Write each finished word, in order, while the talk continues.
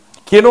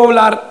Quiero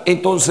hablar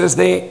entonces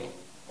de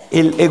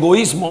el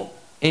egoísmo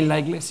en la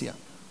iglesia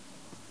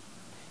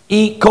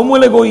y cómo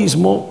el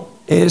egoísmo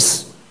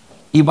es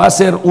y va a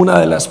ser una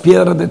de las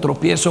piedras de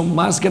tropiezo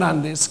más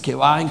grandes que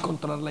va a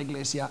encontrar la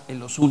iglesia en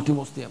los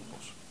últimos tiempos.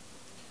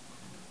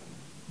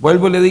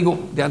 Vuelvo y le digo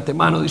de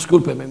antemano,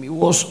 discúlpeme, mi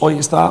voz hoy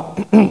está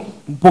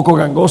un poco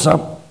gangosa,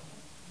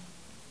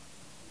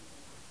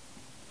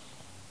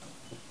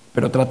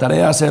 pero trataré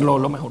de hacerlo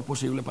lo mejor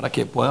posible para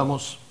que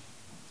podamos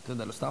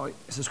entenderlo.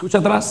 ¿Se escucha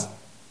atrás?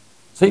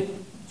 ¿Sí?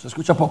 Se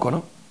escucha poco,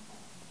 ¿no?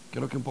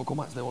 Creo que un poco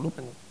más de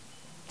volumen.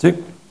 ¿Sí?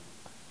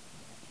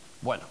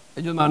 Bueno,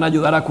 ellos me van a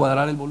ayudar a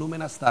cuadrar el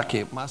volumen hasta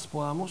que más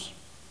podamos.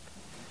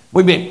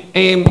 Muy bien.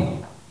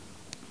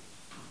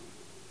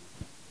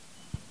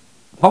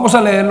 Vamos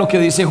a leer lo que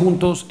dice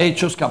juntos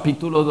Hechos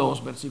capítulo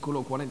 2,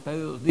 versículo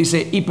 42.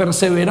 Dice, y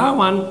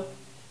perseveraban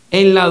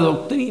en la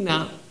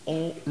doctrina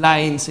o la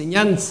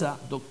enseñanza.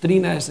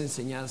 Doctrina es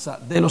enseñanza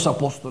de los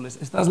apóstoles.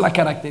 Esta es la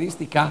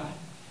característica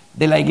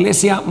de la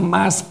iglesia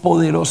más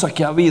poderosa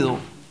que ha habido,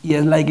 y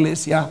es la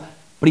iglesia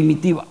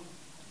primitiva.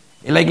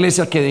 Es la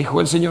iglesia que dejó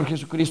el Señor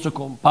Jesucristo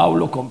con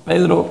Pablo, con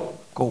Pedro,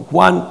 con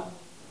Juan,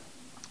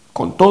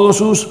 con todos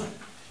sus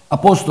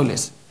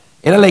apóstoles.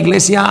 Era la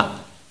iglesia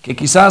que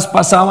quizás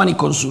pasaban y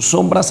con sus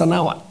sombras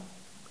sanaban.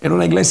 Era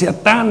una iglesia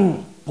tan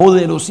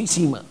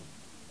poderosísima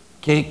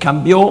que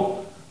cambió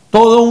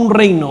todo un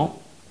reino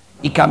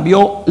y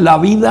cambió la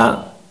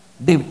vida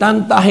de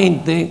tanta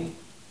gente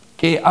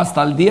que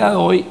hasta el día de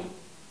hoy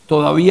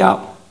todavía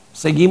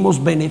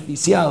seguimos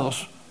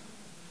beneficiados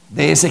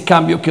de ese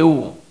cambio que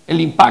hubo.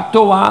 El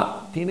impacto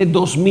tiene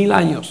 2000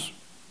 años.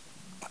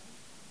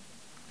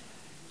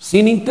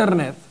 Sin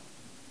internet,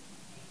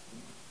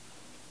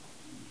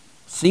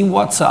 sin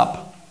WhatsApp,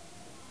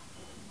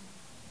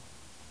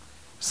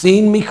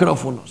 sin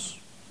micrófonos,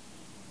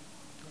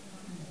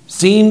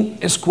 sin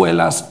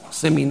escuelas,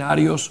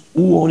 seminarios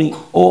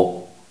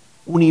o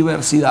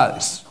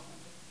universidades,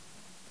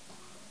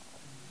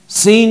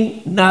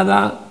 sin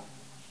nada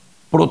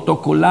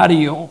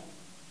protocolario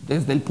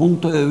desde el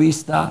punto de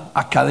vista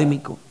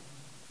académico,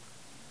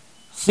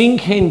 sin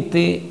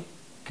gente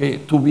que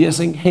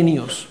tuviesen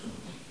genios.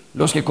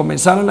 Los que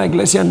comenzaron la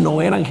iglesia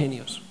no eran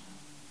genios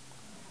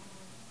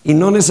y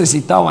no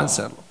necesitaban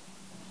serlo.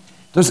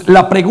 Entonces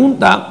la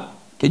pregunta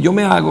que yo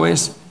me hago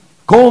es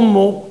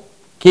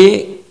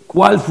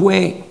 ¿cuál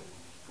fue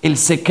el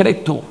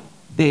secreto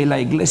de la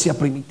iglesia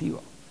primitiva?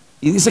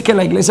 Y dice que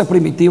la iglesia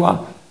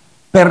primitiva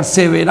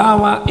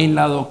perseveraba en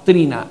la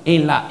doctrina,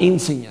 en la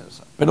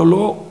enseñanza. Pero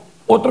lo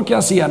otro que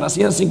hacían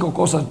 5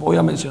 cosas, voy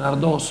a mencionar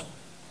 2.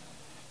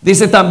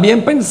 Dice,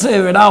 también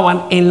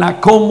perseveraban en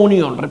la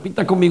comunión.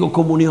 Repita conmigo,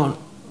 comunión.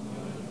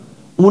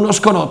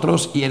 Unos con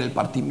otros y en el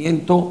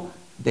partimiento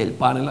del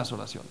pan en las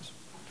oraciones.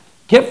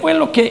 ¿Qué fue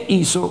lo que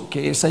hizo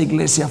que esa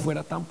iglesia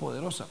fuera tan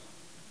poderosa?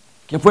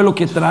 ¿Qué fue lo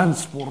que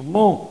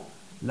transformó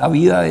la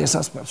vida de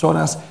esas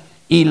personas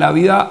y la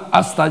vida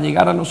hasta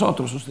llegar a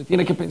nosotros? Usted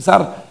tiene que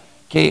pensar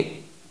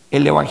que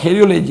el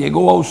evangelio le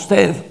llegó a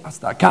usted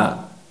hasta acá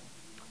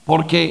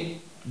porque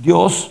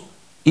Dios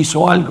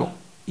hizo algo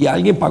y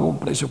alguien pagó un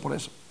precio por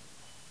eso.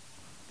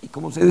 Y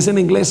como se dice en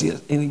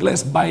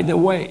inglés, by the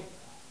way,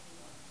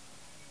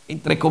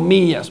 entre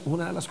comillas,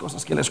 una de las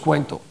cosas que les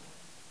cuento,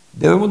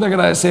 debemos de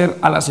agradecer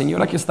a la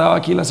señora que estaba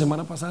aquí la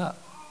semana pasada,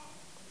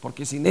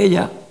 porque sin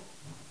ella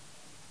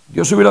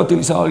Dios hubiera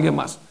utilizado a alguien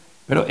más,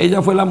 pero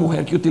ella fue la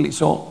mujer que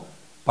utilizó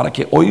para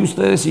que hoy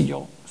ustedes y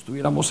yo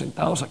estuviéramos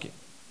sentados aquí.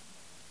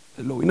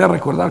 Lo vine a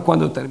recordar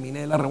cuando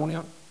terminé la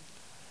reunión.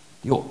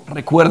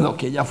 Recuerdo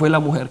que ella fue la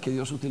mujer que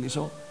Dios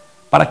utilizó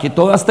para que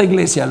toda esta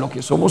iglesia, lo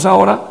que somos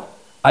ahora,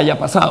 haya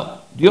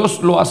pasado.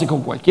 Dios lo hace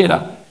con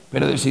cualquiera,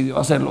 pero decidió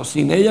hacerlo.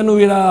 Sin ella no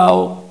hubiera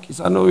dado,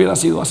 quizás no hubiera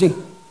sido así.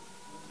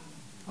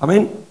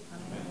 Amén.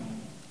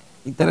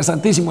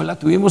 Interesantísimo, la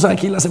tuvimos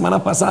aquí la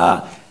semana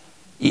pasada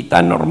y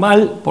tan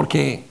normal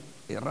porque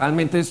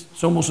realmente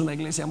somos una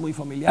iglesia muy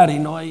familiar y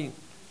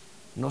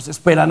no se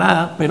espera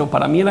nada, pero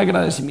para mí el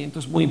agradecimiento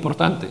es muy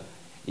importante.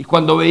 Y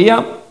cuando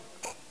veía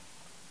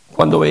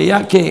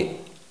que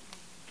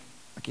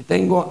aquí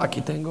tengo,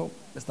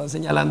 me están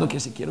señalando que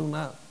si quiero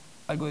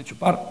algo de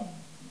chupar.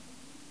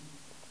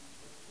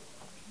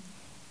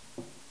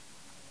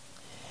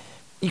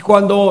 Y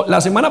cuando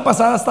la semana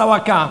pasada estaba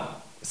acá,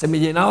 se me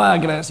llenaba de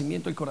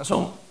agradecimiento el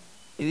corazón.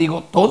 Y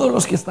digo, todos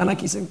los que están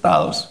aquí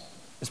sentados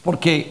es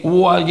porque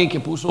hubo alguien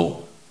que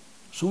puso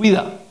su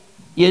vida.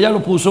 Y ella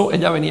lo puso,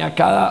 ella venía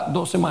cada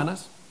 2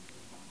 semanas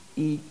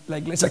y la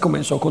iglesia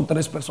comenzó con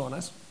 3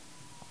 personas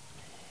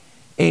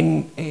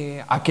en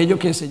aquello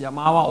que se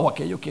llamaba o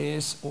aquello que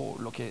es o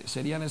lo que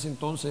sería en ese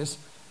entonces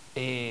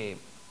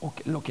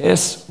lo que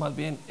es más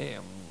bien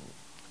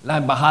la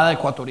embajada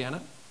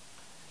ecuatoriana,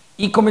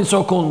 y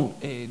comenzó con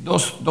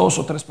 2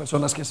 o 3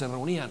 personas que se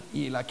reunían,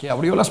 y la que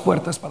abrió las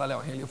puertas para el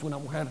evangelio fue una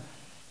mujer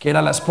que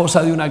era la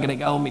esposa de un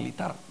agregado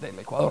militar del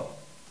Ecuador,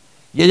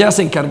 y ella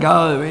se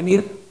encargaba de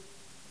venir,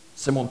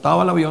 se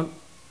montaba al avión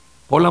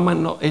por la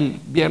mano el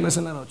viernes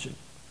en la noche,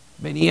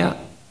 venía,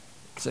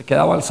 se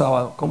quedaba el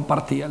sábado,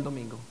 compartía el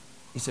domingo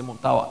y se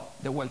montaba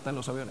de vuelta en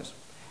los aviones.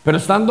 Pero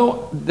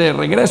estando de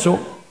regreso,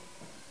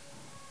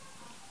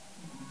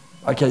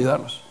 hay que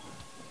ayudarlos.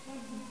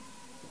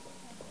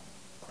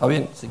 Está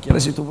bien, si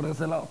quieres ir tú por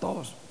este lado,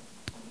 todos.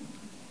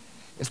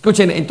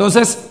 Escuchen,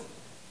 entonces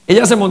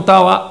ella se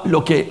montaba.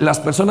 Lo que las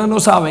personas no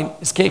saben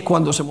es que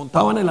cuando se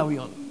montaba en el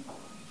avión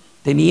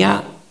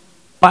tenía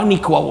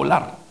pánico a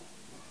volar.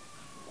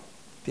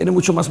 Tiene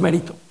mucho más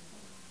mérito.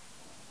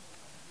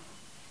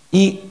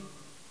 Y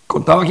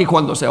contaba que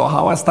cuando se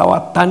bajaba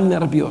estaba tan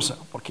nerviosa,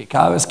 porque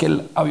cada vez que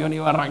el avión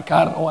iba a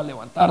arrancar o a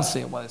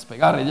levantarse o a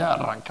despegar, ella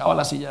arrancaba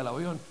la silla del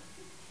avión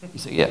y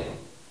seguía.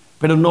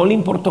 Pero no le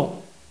importó.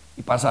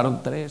 Y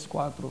pasaron 3,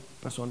 4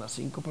 personas,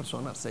 5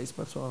 personas, 6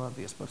 personas,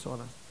 10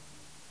 personas.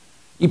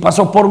 Y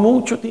pasó por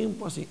mucho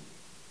tiempo así.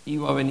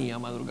 Iba, venía,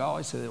 madrugaba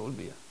y se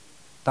devolvía.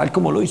 Tal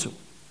como lo hizo.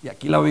 Y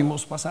aquí la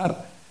vimos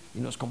pasar y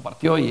nos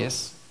compartió, y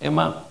es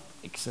Emma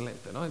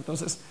excelente, ¿no?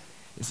 Entonces,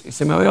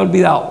 se me había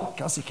olvidado,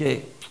 casi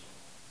que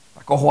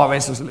la cojo a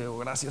veces, le digo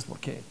gracias,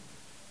 porque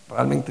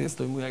realmente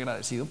estoy muy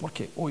agradecido,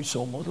 porque hoy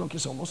somos lo que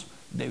somos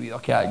debido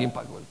a que alguien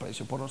pagó el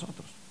precio por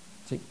nosotros,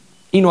 ¿sí?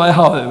 Y no ha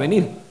dejado de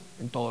venir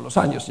en todos los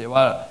años.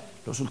 Lleva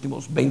los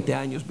últimos 20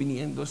 años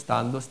viniendo,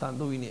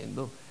 estando,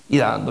 viniendo y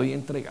dando y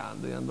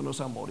entregando y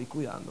dándonos amor y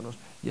cuidándonos.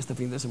 Y este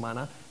fin de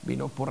semana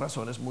vino por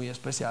razones muy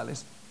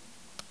especiales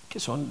que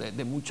son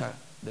de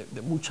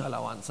mucha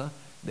alabanza,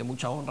 de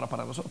mucha honra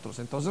para nosotros.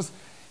 Entonces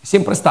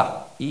siempre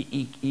está,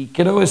 y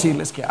quiero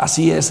decirles que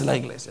así es la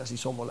iglesia, así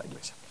somos la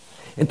iglesia.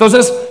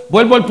 Entonces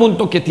vuelvo al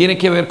punto que tiene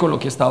que ver con lo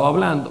que estaba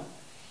hablando.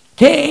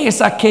 ¿Qué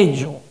es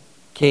aquello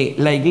que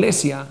la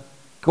iglesia,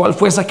 cuál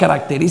fue esa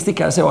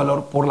característica, ese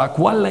valor por la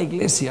cual la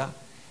iglesia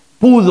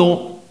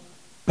pudo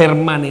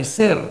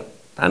permanecer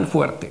tan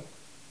fuerte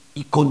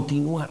y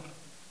continuar?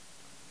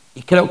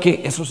 Y creo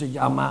que eso se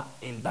llama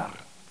el dar.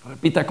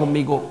 Repita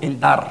conmigo: el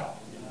dar.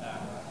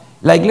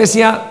 La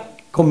iglesia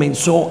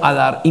comenzó a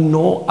dar y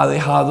no ha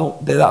dejado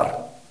de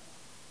dar.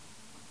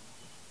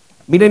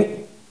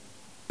 Miren,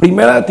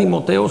 1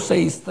 Timoteo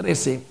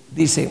 6:13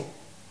 dice: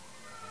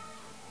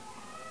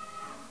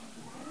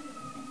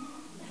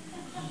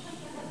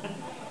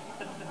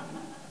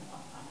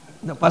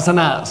 no pasa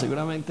nada,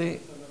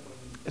 seguramente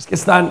es que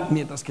están,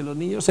 mientras que los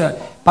niños,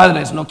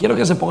 padres, no quiero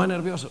que se pongan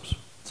nerviosos,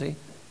 ¿sí?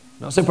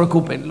 No se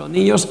preocupen, los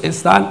niños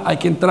están, hay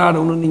que entrar.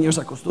 Unos niños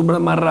se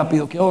acostumbran más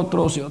rápido que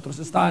otros, y otros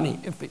están, y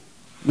en fin,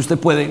 usted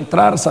puede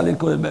entrar, salir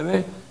con el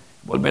bebé,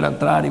 volver a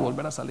entrar y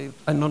volver a salir.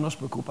 No nos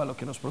preocupa, lo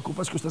que nos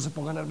preocupa es que usted se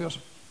ponga nervioso.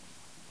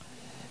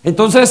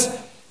 Entonces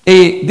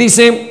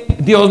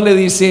Dios le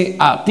dice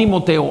a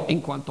Timoteo,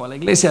 en cuanto a la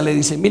iglesia, le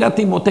dice: mira,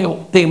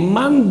 Timoteo, te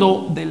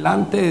mando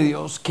delante de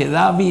Dios, que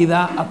da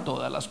vida a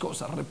todas las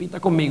cosas. Repita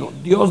conmigo: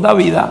 Dios da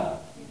vida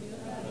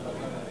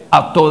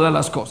a todas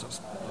las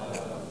cosas.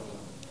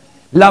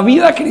 La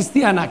vida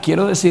cristiana,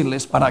 quiero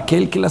decirles, para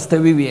aquel que la esté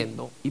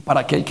viviendo y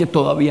para aquel que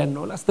todavía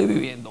no la esté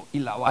viviendo y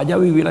la vaya a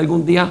vivir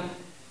algún día,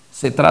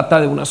 se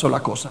trata de una sola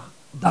cosa: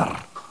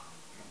 dar.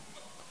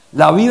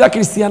 La vida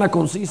cristiana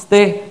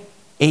consiste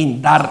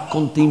en dar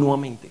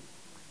continuamente.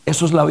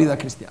 Eso es la vida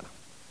cristiana.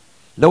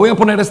 Le voy a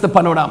poner este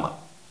panorama.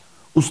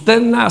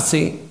 Usted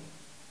nace,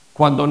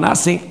 cuando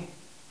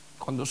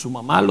su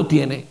mamá lo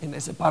tiene en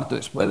ese parto,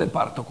 después del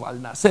parto,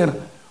 al nacer,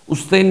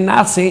 usted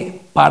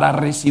nace para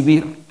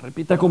recibir.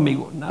 Repita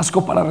conmigo: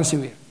 nazco para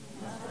recibir.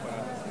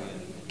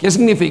 ¿Qué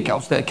significa?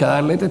 Usted hay que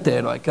darle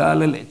tetero, hay que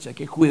darle leche, hay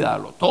que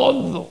cuidarlo,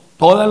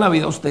 toda la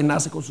vida usted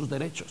nace con sus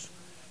derechos.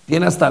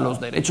 Tiene hasta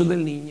los derechos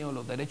del niño,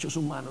 los derechos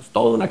humanos,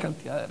 toda una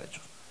cantidad de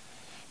derechos.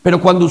 Pero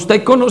cuando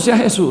usted conoce a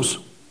Jesús,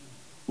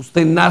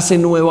 usted nace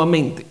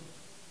nuevamente,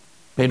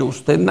 pero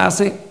usted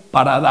nace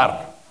para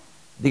dar.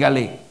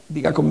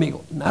 Diga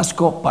conmigo: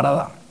 nazco para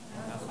dar.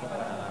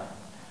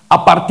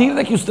 A partir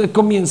de que usted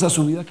comienza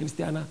su vida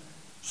cristiana,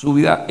 su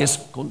vida es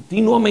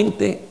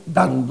continuamente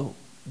dando.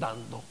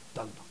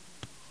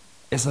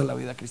 Esa es la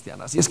vida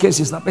cristiana. Así es que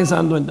si está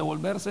pensando en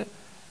devolverse,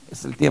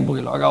 es el tiempo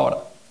que lo haga ahora.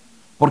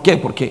 ¿Por qué?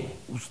 Porque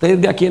usted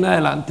de aquí en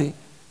adelante,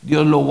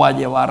 Dios lo va a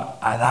llevar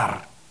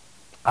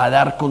a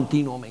dar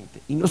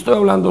continuamente. Y no estoy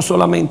hablando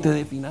solamente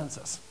de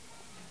finanzas,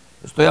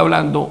 estoy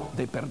hablando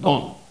de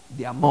perdón,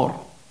 de amor,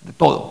 de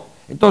todo.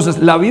 Entonces,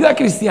 la vida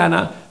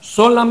cristiana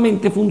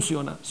solamente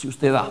funciona si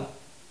usted da.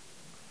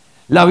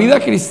 La vida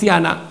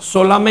cristiana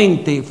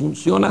solamente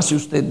funciona si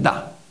usted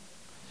da.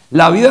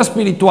 La vida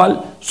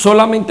espiritual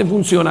solamente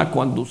funciona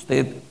cuando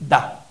usted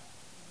da.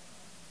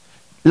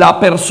 La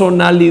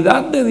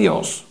personalidad de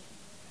Dios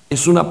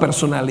es una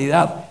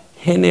personalidad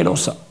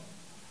generosa.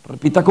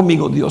 Repita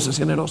conmigo: Dios es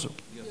generoso.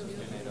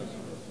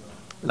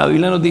 La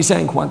Biblia nos dice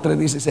en Juan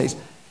 3:16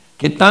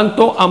 que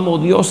tanto amó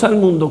Dios al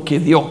mundo que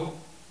dio.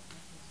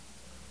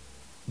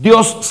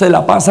 Dios se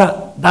la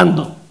pasa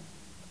dando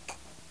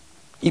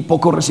y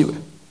poco recibe.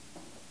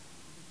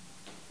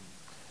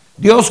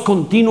 Dios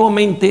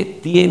continuamente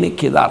tiene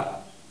que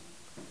dar.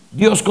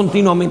 Dios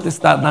continuamente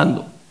está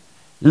dando.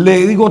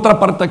 Le digo otra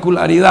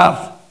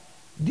particularidad: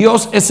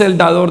 Dios es el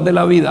dador de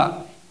la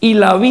vida, y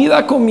la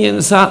vida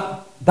comienza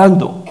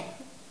dando.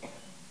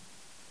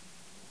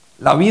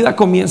 La vida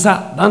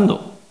comienza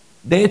dando.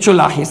 De hecho,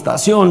 la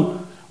gestación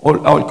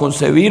o el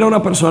concebir a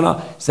una persona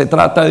se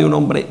trata de un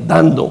hombre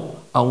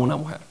dando a una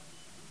mujer.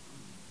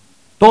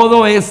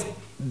 Todo es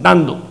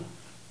dando.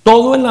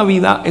 Todo en la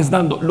vida es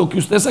dando. Lo que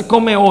usted se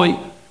come hoy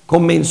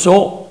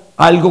comenzó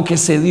algo que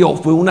se dio,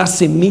 fue una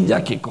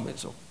semilla que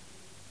comenzó.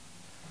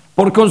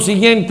 Por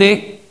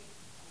consiguiente,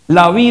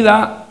 la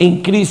vida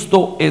en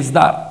Cristo es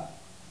dar.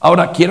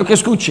 Ahora, quiero que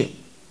escuche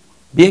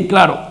bien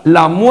claro,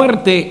 la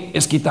muerte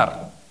es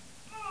quitar.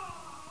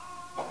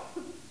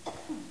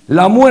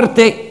 La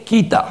muerte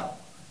quita,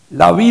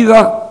 la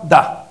vida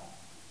da.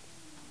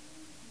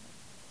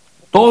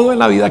 Todo en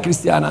la vida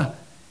cristiana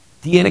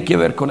tiene que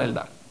ver con el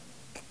dar.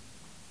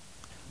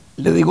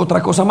 Le digo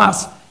otra cosa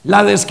más.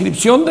 La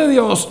descripción de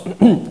Dios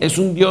es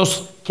un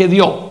Dios que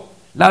dio.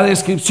 La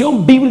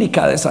descripción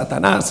bíblica de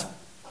Satanás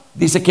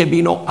dice que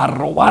vino a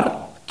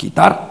robar,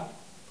 quitar,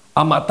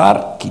 a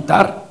matar,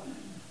 quitar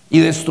y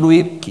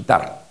destruir,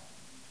 quitar.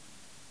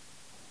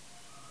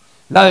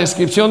 La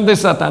descripción de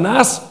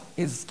Satanás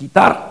es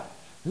quitar,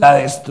 la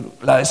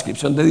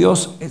descripción de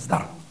Dios es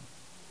dar.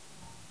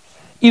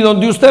 Y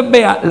donde usted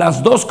vea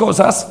las dos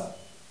cosas,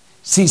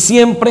 si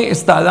siempre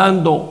está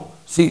dando,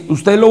 si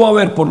usted lo va a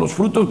ver por los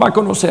frutos, va a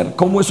conocer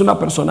cómo es una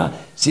persona,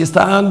 si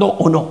está dando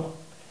o no.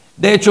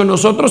 De hecho,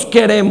 nosotros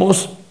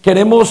queremos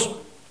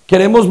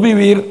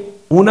vivir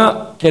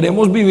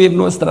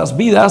nuestras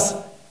vidas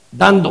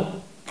dando.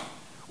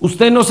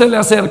 Usted no se le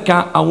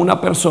acerca a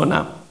una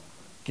persona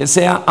que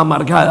sea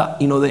amargada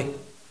y no dé.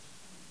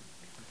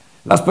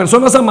 Las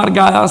personas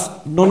amargadas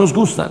no nos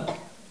gustan.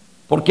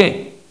 ¿Por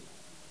qué?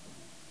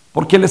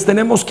 Porque les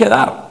tenemos que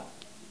dar.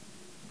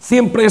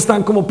 Siempre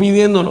están como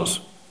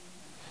pidiéndonos.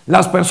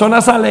 Las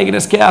personas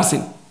alegres, ¿qué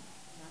hacen?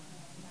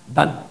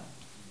 Dan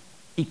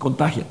y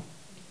contagian.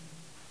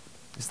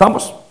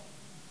 ¿Estamos?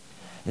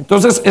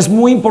 Entonces es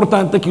muy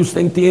importante que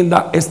usted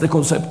entienda este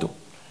concepto.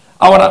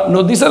 Ahora,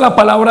 nos dice la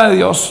palabra de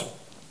Dios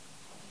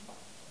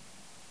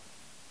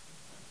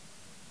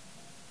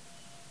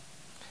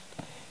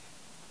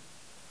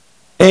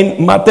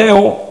en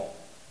Mateo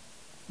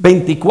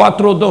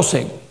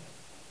 24:12.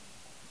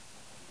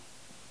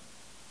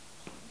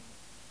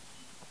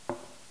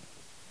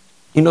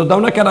 Y nos da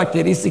una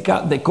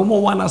característica de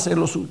cómo van a ser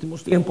los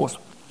últimos tiempos.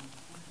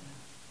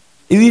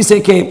 Y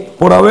dice que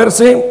por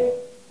haberse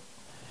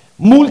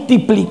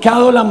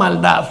multiplicado la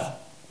maldad,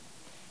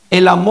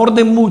 el amor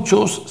de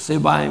muchos se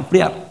va a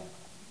enfriar.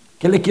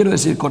 ¿Qué le quiero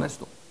decir con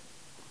esto?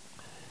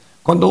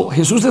 Cuando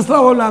Jesús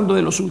estaba hablando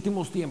de los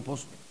últimos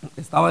tiempos,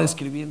 estaba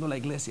describiendo la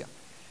iglesia.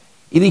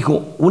 Y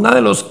dijo, una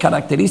de las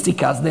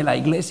características de la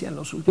iglesia en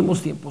los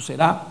últimos tiempos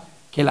será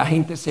que la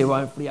gente se va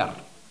a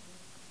enfriar.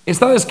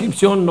 Esta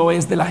descripción no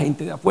es de la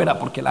gente de afuera,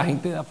 porque la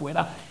gente de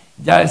afuera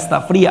ya está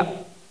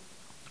fría.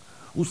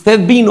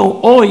 Usted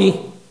vino hoy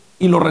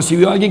y lo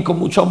recibió alguien con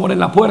mucho amor en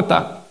la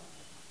puerta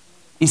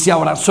y se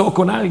abrazó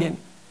con alguien.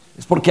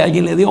 Es porque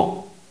alguien le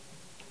dio.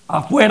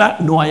 Afuera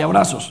no hay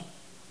abrazos.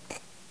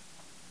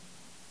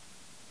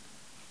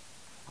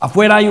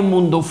 Afuera hay un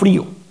mundo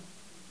frío.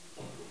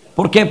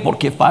 ¿Por qué?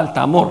 Porque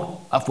falta amor.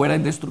 Afuera hay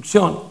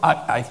destrucción,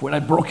 afuera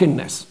hay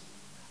brokenness.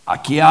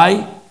 Aquí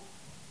hay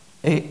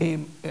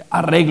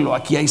arreglo,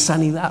 aquí hay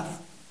sanidad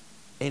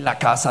en la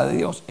casa de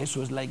Dios.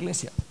 Eso es la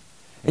iglesia.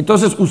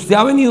 Entonces usted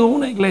ha venido a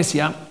una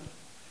iglesia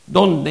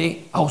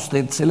donde a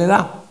usted se le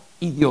da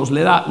y Dios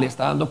le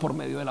está dando por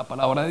medio de la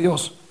palabra de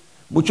Dios.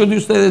 Muchos de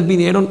ustedes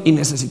vinieron y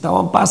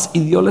necesitaban paz y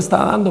Dios le está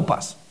dando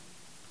paz.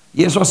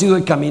 Y eso ha sido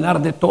el caminar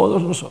de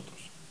todos nosotros.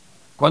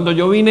 Cuando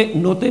yo vine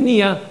no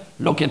tenía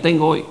lo que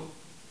tengo hoy.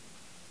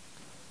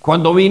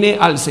 Cuando vine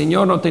al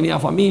Señor no tenía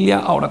familia,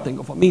 ahora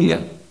tengo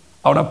familia,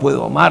 ahora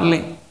puedo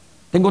amarle.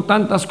 Tengo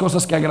tantas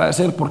cosas que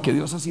agradecer porque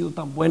Dios ha sido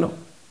tan bueno.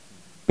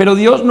 Pero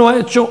Dios no ha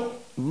hecho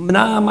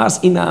nada más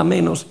y nada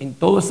menos en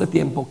todo este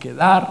tiempo que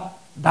dar,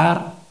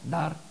 dar,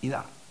 dar y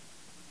dar.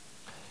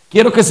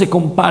 Quiero que se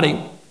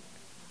comparen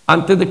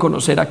antes de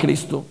conocer a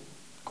Cristo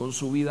con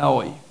su vida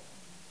hoy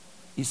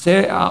y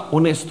sea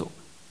honesto.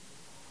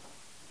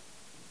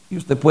 Y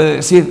usted puede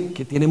decir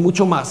que tiene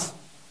mucho más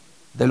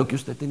de lo que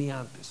usted tenía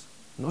antes.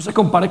 No se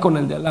compare con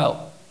el de al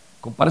lado,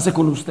 compárese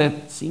con usted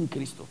sin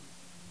Cristo.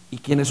 ¿Y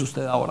quién es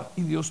usted ahora?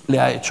 Y Dios le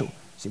ha hecho,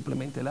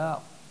 simplemente le ha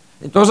dado.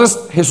 Entonces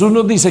Jesús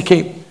nos dice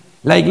que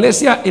la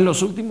iglesia en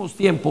los últimos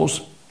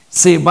tiempos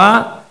se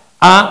va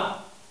a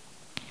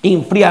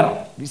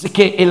enfriar. Dice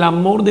que el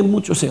amor de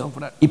muchos se va a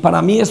enfriar. Y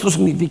para mí esto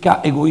significa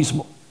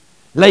egoísmo.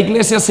 La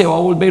iglesia se va a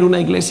volver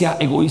una iglesia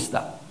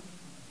egoísta.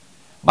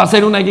 Va a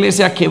ser una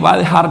iglesia que va a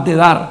dejar de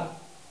dar.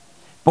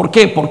 ¿Por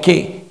qué?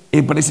 Porque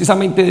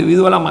precisamente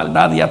debido a la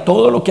maldad y a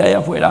todo lo que hay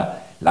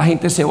afuera, la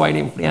gente se va a ir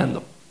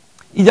enfriando.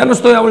 Y ya no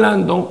estoy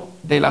hablando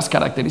de las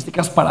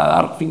características para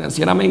dar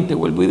financieramente,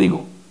 vuelvo y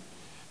digo,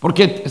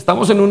 porque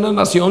estamos en una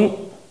nación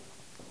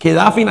que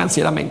da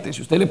financieramente.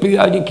 Si usted le pide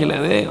a alguien que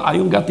le dé, hay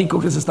un gatico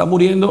que se está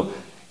muriendo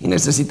y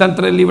necesitan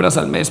 3 libras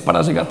al mes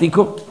para ese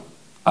gatico,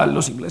 a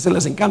los ingleses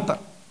les encanta.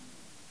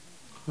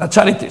 Las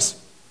charities,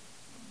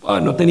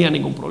 no tenía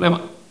ningún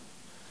problema.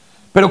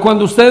 Pero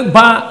cuando usted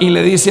va y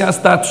le dice a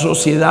esta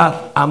sociedad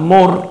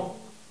amor,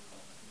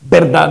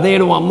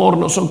 verdadero amor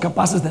no son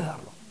capaces de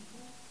darlo.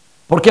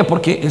 ¿Por qué?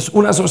 Porque es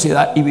una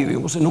sociedad y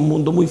vivimos en un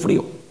mundo muy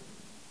frío.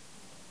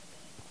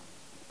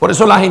 Por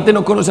eso la gente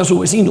no conoce a su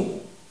vecino.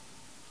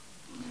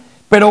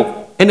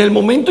 Pero en el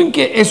momento en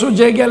que eso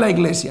llegue a la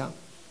iglesia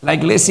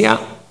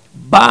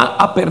va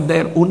a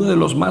perder uno de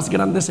los más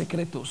grandes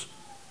secretos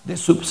de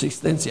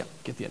subsistencia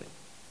que tiene,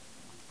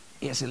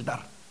 y es el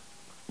dar.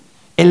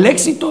 El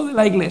éxito de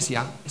la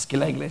iglesia es que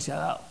la iglesia ha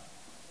dado.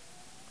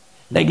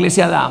 La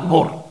iglesia da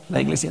amor, la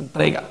iglesia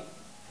entrega.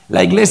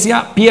 La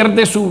iglesia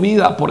pierde su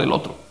vida por el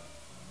otro.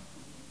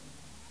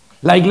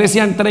 La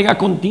iglesia entrega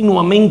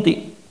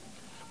continuamente.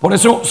 Por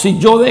eso, si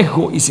yo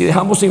dejo y si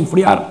dejamos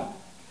enfriar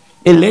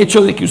el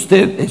hecho de que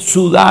usted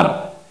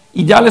sudar,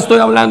 y ya le estoy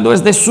hablando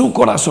es de su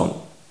corazón,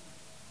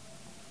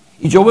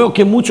 y yo veo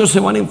que muchos se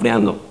van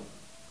enfriando.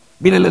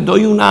 Mire, les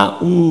doy una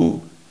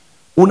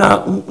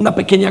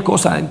pequeña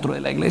cosa dentro de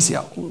la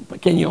iglesia, un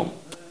pequeño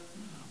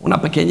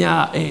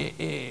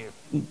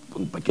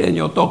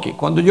toque.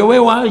 Cuando yo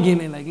veo a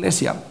alguien en la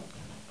iglesia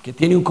que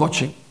tiene un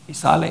coche y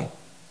sale,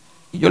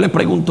 y yo le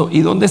pregunto,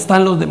 ¿y dónde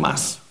están los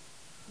demás?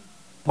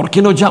 ¿Por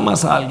qué no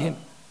llamas a alguien?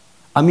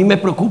 A mí me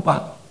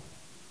preocupa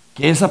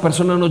que esa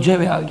persona no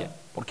lleve a alguien,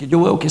 porque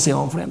yo veo que se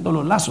van enfriando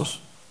los lazos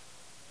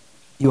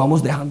y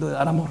vamos dejando de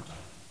dar amor.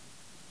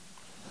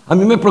 A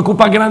mí me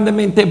preocupa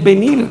grandemente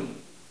venir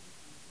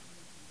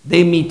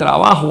de mi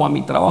trabajo a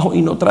mi trabajo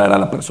y no traer a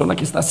la persona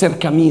que está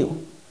cerca mío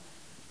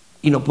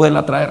y no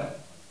poderla traer,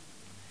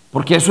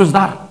 porque eso es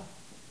dar.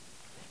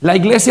 La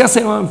iglesia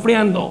se va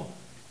enfriando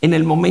en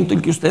el momento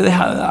en que usted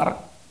deja de dar.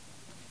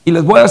 Y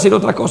les voy a decir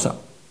otra cosa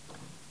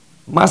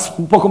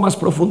un poco más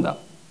profunda.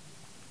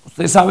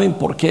 ¿Ustedes saben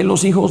por qué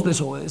los hijos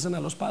desobedecen a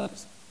los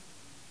padres?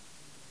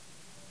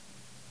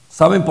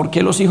 ¿Saben por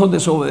qué los hijos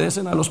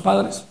desobedecen a los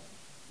padres?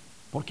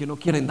 Porque no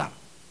quieren dar,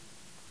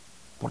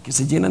 porque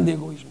se llenan de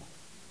egoísmo.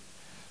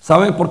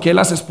 ¿Saben por qué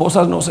las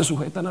esposas no se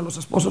sujetan a los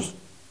esposos?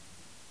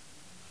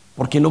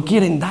 Porque no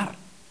quieren dar,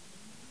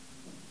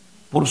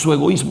 por su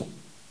egoísmo.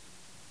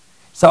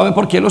 ¿Saben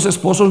por qué los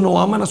esposos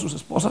no aman a sus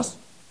esposas?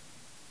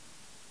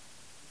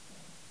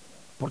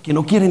 Porque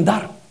no quieren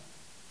dar,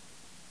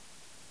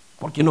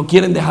 porque no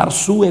quieren dejar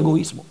su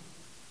egoísmo.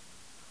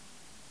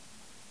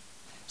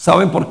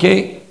 ¿Saben por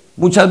qué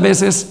muchas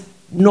veces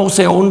no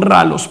se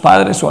honra a los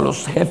padres o a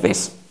los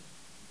jefes?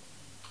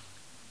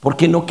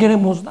 Porque no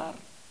queremos dar,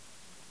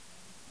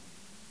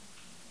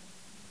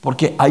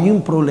 porque hay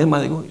un problema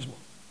de egoísmo.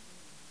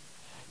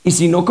 Y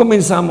si no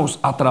comenzamos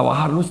a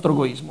trabajar nuestro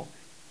egoísmo,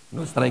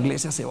 nuestra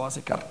iglesia se va a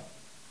secar.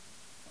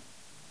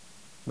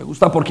 Me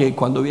gusta porque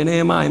cuando viene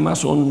Emma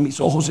son mis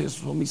ojos,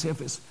 son mis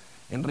jefes,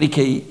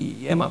 Enrique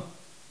y Emma.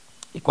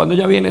 Y cuando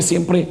ella viene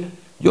siempre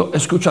yo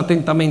escucho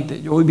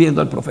atentamente, yo voy viendo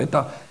al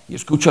profeta y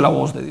escucho la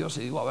voz de Dios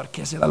y digo, a ver,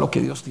 ¿qué será lo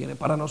que Dios tiene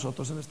para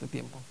nosotros en este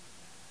tiempo?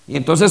 Y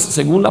entonces,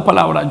 según la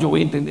palabra, yo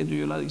voy entendiendo y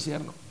yo la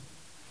discierno.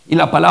 Y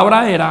la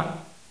palabra era,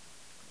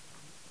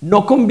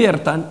 no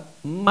conviertan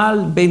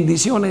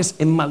bendiciones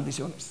en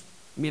maldiciones.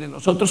 Miren,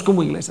 nosotros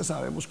como iglesia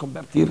sabemos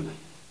convertir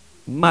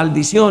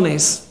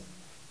maldiciones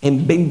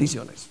en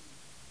bendiciones.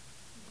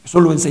 Eso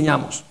lo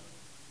enseñamos.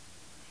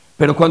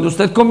 Pero cuando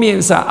usted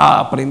comienza a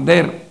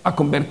aprender a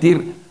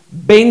convertir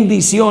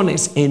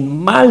bendiciones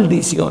en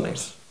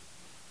maldiciones,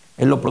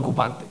 es lo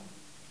preocupante.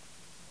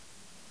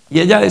 Y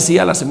ella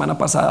decía la semana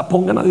pasada,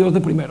 pongan a Dios de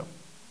primero.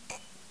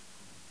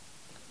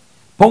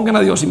 Pongan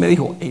a Dios. Y me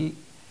dijo,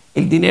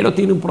 el dinero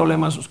tiene un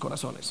problema en sus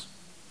corazones.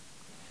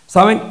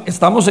 Saben,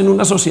 estamos en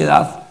una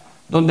sociedad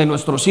donde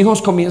nuestros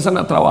hijos comienzan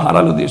a trabajar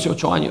a los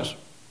 18 años.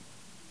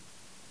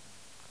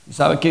 ¿Y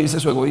sabe qué dice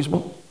su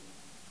egoísmo?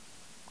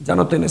 Ya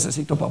no te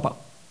necesito, papá.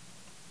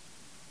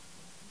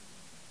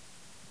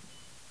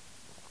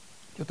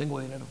 Yo tengo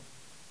dinero.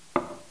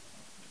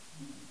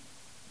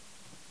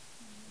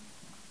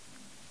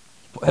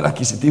 Poder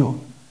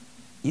adquisitivo.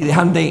 Y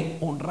dejan de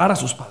honrar a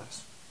sus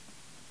padres.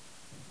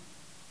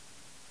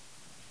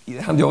 Y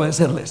dejan de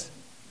obedecerles.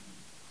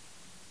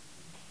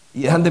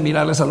 Y dejan de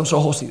mirarles a los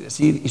ojos y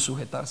decir y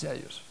sujetarse a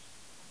ellos.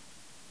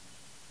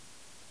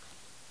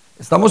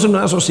 Estamos en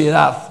una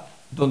sociedad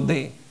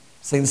donde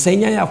se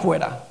enseña allá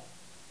afuera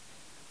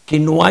que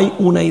no hay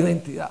una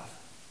identidad.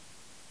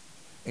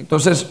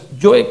 Entonces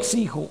yo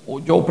exijo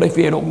o yo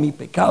prefiero mi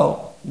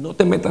pecado. No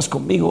te metas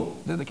conmigo.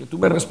 Desde que tú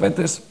me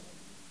respetes,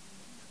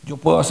 yo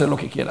puedo hacer lo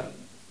que quiera.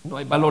 No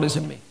hay valores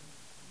en mí.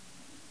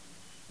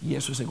 Y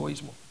eso es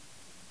egoísmo.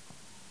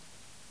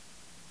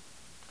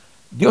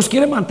 Dios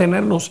quiere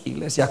mantenernos,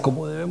 iglesia,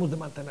 como debemos de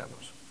mantenernos.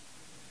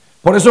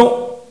 Por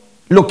eso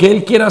lo que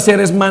Él quiere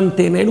hacer es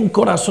mantener un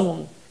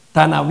corazón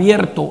tan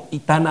abierto y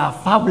tan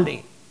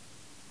afable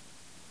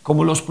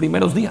como los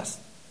primeros días.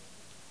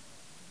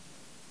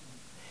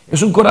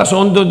 Es un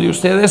corazón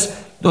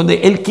donde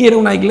Él quiere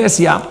una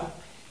iglesia,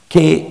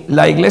 que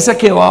la iglesia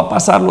que va a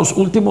pasar los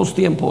últimos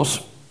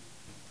tiempos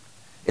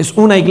es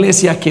una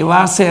iglesia que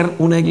va a ser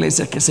una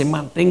iglesia que se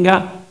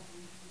mantenga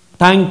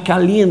tan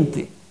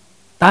caliente,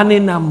 tan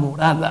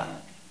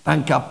enamorada,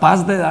 tan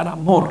capaz de dar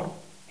amor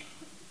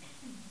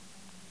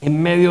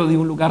en medio de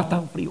un lugar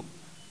tan frío.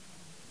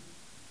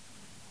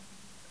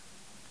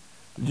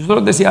 Yo se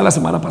lo decía la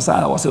semana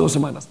pasada o hace 2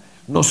 semanas.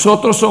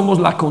 Nosotros somos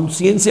la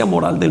conciencia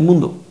moral del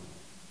mundo.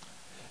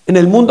 En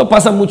el mundo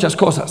pasan muchas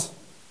cosas,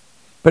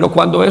 pero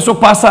cuando eso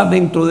pasa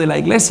dentro de la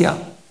iglesia,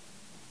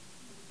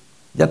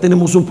 ya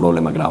tenemos un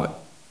problema grave.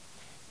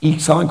 ¿Y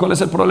saben cuál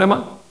es el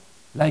problema?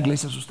 La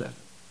iglesia es usted.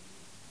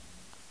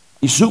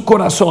 Y su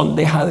corazón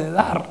deja de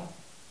dar.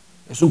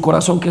 Es un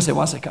corazón que se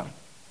va a secar.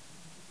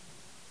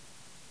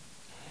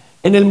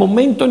 En el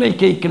momento en el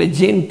que el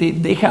creyente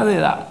deja de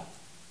dar,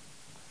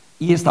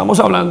 y estamos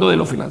hablando de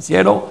lo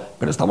financiero,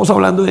 pero estamos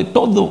hablando de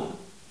todo,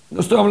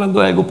 no estoy hablando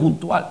de algo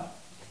puntual.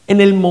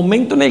 En el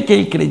momento en el que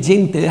el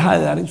creyente deja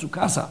de dar en su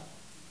casa,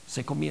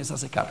 se comienza a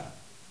secar.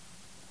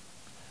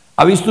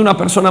 ¿Ha visto una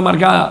persona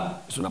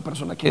amargada? Es una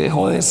persona que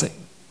dejó de ser,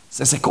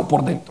 se secó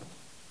por dentro.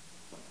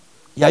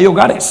 Y hay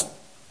hogares.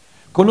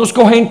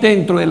 Conozco gente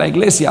dentro de la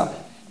iglesia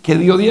que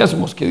dio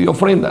diezmos, que dio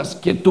ofrendas,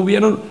 que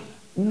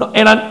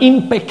eran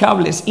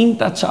impecables,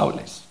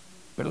 intachables,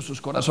 pero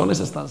sus corazones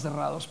están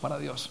cerrados para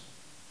Dios,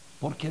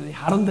 porque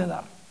dejaron de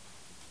dar.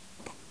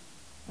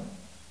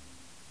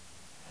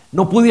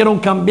 No pudieron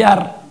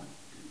cambiar,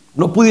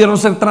 no pudieron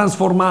ser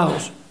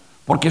transformados,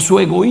 porque su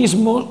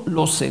egoísmo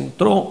los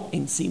centró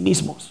en sí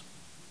mismos.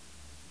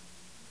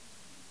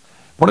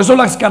 Por eso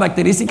las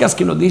características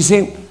que nos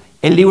dice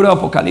el libro de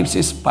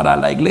Apocalipsis para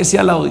la iglesia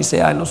de la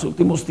Odisea en los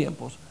últimos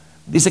tiempos,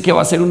 dice que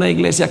va a ser una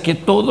iglesia que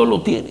todo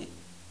lo tiene,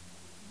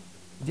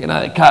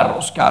 llena de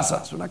carros,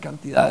 casas, una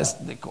cantidad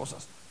de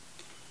cosas.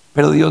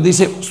 Pero Dios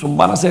dice,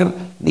 van a ser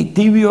ni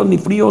tibios, ni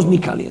fríos, ni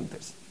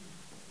calientes.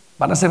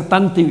 Van a ser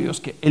tan tibios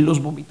que Él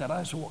los vomitará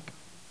de su boca.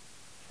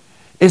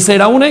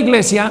 Será una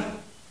iglesia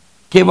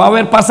que va a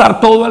ver pasar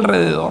todo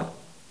alrededor,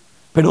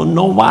 pero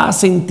no va a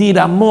sentir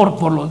amor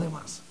por los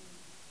demás.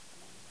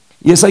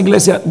 Y esa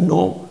iglesia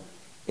no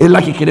es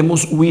la que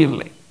queremos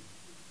huirle.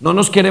 No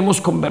nos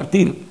queremos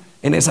convertir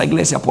en esa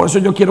iglesia. Por eso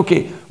yo quiero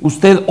que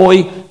usted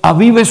hoy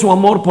avive su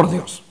amor por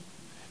Dios.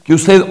 Que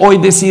usted hoy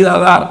decida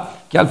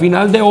dar. Que al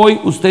final de hoy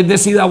usted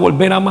decida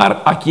volver a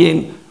amar a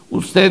quien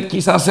usted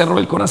quizás cerró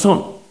el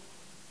corazón.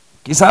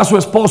 Quizás a su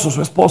esposo,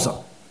 su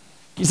esposa.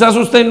 Quizás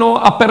usted no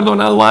ha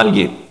perdonado a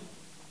alguien.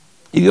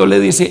 Y Dios le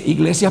dice,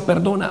 iglesia,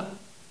 perdona.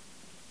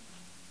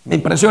 Me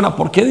impresiona.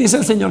 ¿Por qué dice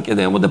el Señor que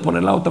debemos de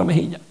poner la otra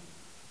mejilla?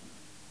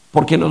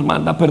 Porque nos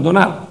manda a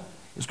perdonar.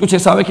 Escuche,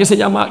 ¿sabe qué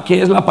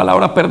qué es la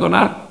palabra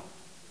perdonar?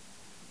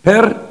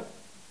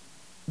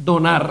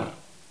 Perdonar,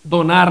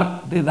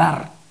 donar de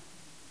dar.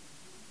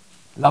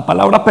 La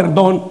palabra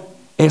perdón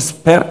es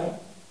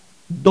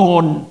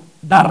perdón,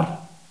 dar,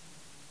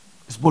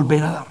 es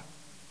volver a dar.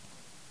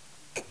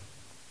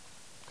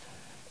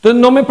 Entonces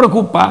no me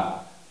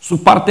preocupa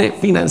su parte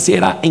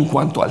financiera en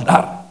cuanto al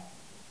dar.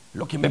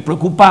 Lo que me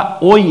preocupa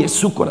hoy es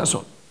su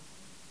corazón.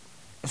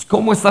 Es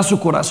cómo está su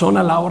corazón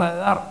a la hora de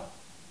dar.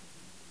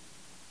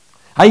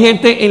 Hay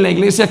gente en la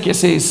iglesia que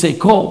se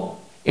secó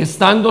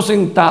estando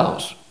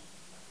sentados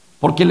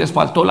porque les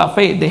faltó la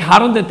fe.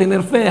 Dejaron de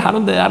tener fe,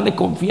 dejaron de darle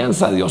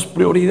confianza a Dios,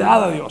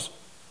 prioridad a Dios.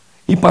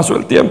 Y pasó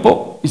el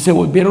tiempo y se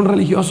volvieron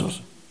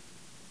religiosos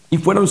y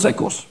fueron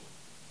secos.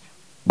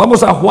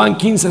 Vamos a Juan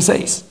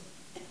 15:6.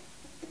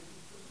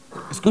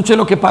 Escuche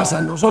lo que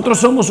pasa. Nosotros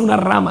somos unas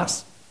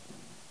ramas.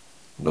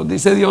 Nos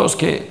dice Dios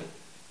que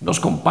nos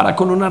compara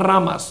con unas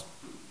ramas.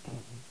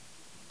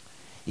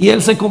 Y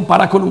Él se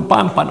compara con un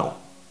pámpano.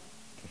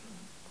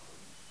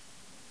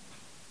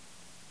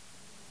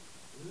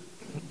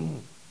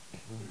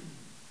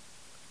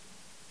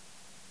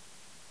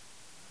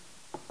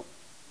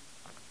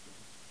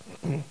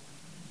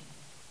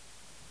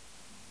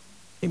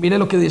 Y mire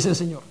lo que dice el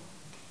Señor.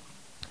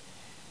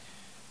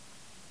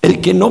 El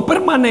que no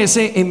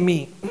permanece en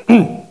mí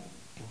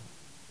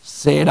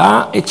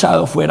será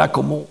echado fuera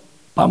como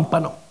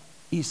pámpano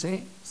y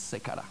se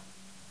secará.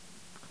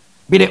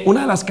 Mire,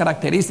 una de las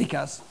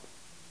características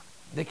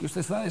de que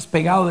usted está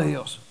despegado de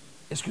Dios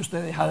es que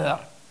usted deja de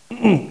dar.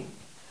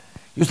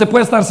 Y usted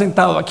puede estar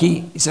sentado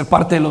aquí y ser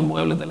parte de los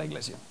muebles de la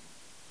iglesia,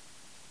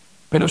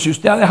 pero si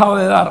usted ha dejado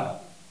de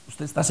dar,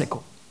 usted está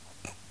seco.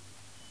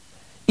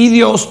 Y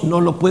Dios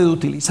no lo puede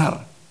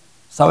utilizar.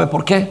 ¿Sabe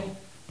por qué?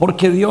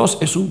 Porque Dios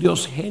es un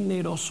Dios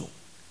generoso.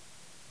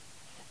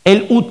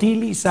 Él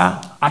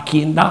utiliza a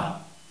quien da.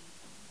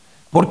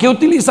 ¿Por qué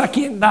utiliza a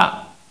quien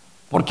da?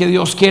 Porque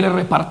Dios quiere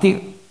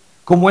repartir.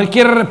 Como Él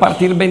quiere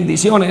repartir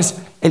bendiciones,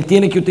 Él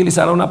tiene que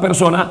utilizar a una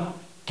persona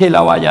que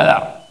la vaya a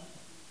dar.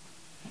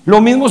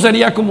 Lo mismo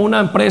sería como una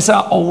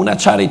empresa o una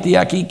charity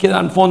aquí que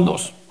dan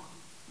fondos.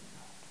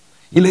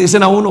 Y le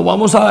dicen a uno,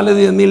 vamos a darle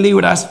 10,000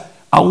 libras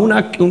a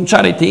un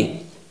charity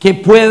que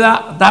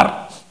pueda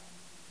dar.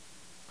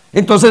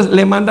 Entonces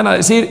le mandan a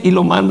decir y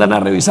lo mandan a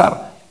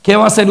revisar. ¿Qué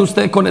va a hacer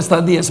usted con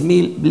estas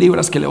 10,000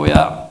 libras que le voy a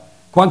dar?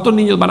 ¿Cuántos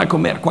niños van a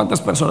comer?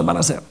 ¿Cuántas personas van a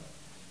hacer?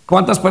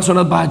 ¿Cuántas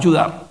personas va a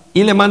ayudar?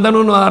 Y le mandan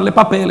uno a darle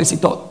papeles y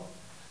todo.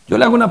 Yo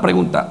le hago una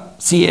pregunta.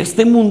 Si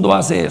este mundo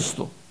hace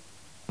esto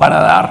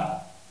para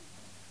dar,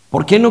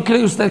 ¿por qué no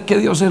cree usted que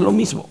Dios es lo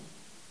mismo?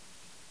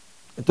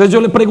 Entonces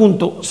yo le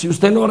pregunto, si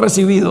usted no ha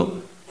recibido,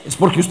 es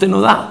porque usted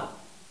no da.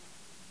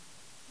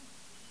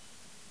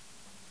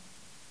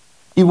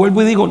 Y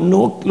vuelvo y digo,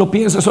 no lo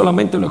piense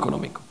solamente en lo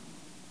económico,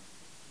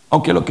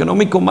 aunque lo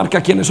económico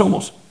marca quiénes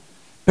somos,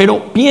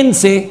 pero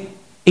piense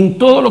en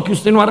todo lo que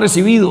usted no ha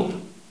recibido.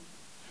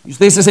 Y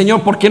usted dice,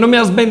 Señor, ¿por qué no me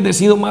has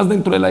bendecido más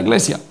dentro de la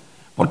iglesia?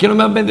 ¿Por qué no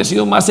me has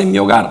bendecido más en mi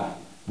hogar?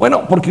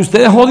 Bueno, porque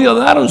usted dejó de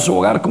dar en su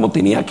hogar como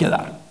tenía que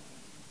dar.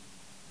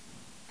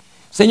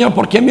 Señor,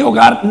 ¿por qué mi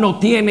hogar no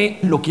tiene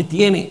lo que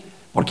tiene?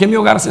 ¿Por qué mi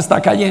hogar se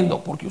está cayendo?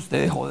 Porque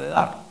usted dejó de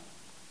dar.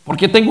 ¿Por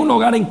qué tengo un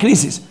hogar en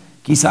crisis?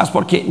 Quizás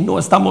porque no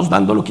estamos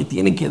dando lo que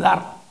tienen que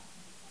dar.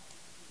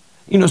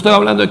 Y no estoy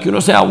hablando de que uno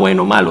sea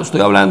bueno o malo,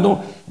 estoy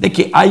hablando de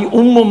que hay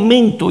un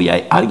momento y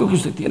hay algo que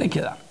usted tiene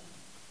que dar.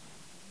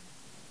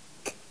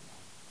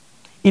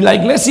 Y la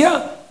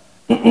iglesia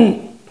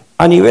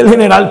a nivel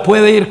general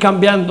puede ir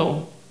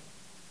cambiando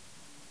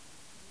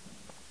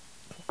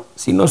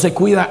si no se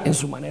cuida en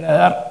su manera de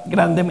dar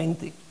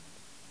grandemente.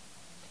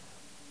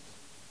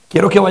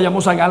 Quiero que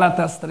vayamos a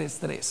Gálatas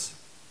 3:3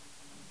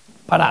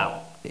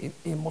 para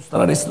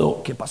mostrar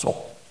esto que pasó.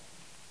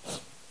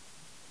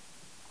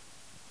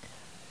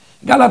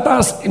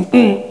 Gálatas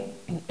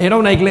era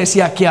una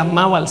iglesia que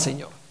amaba al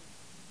Señor.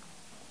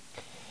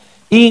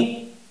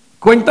 Y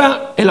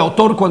cuenta el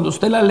autor, cuando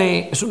usted la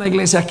lee, es una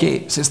iglesia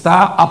que se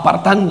está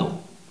apartando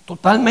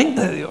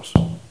totalmente de Dios.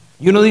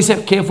 Y uno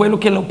dice, ¿qué fue lo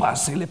que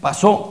le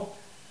pasó?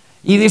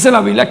 Y dice la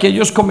Biblia que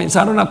ellos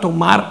comenzaron a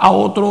tomar a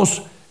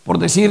otros, por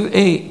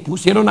decir,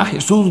 pusieron a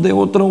Jesús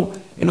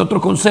en otro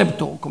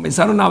concepto,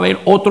 comenzaron a ver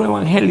otro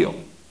evangelio.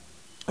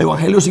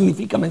 Evangelio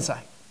significa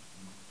mensaje.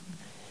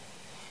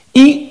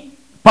 Y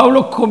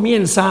Pablo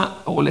comienza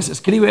o les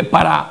escribe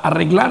para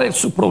arreglar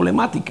su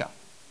problemática.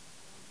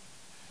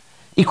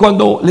 Y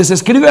cuando les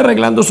escribe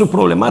arreglando su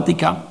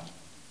problemática,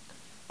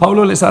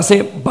 Pablo les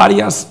hace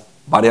varias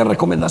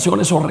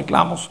recomendaciones o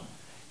reclamos.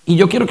 Y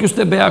yo quiero que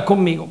usted vea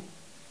conmigo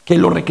que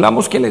los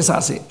reclamos que les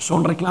hace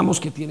son reclamos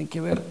que tienen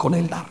que ver con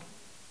el dar.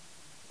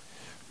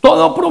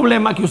 Todo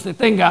problema que usted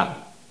tenga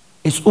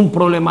es un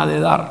problema de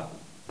dar.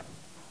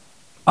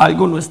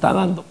 Algo no está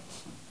dando.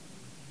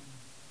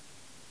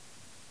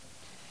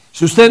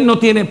 Si usted no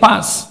tiene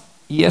paz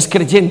y es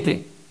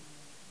creyente,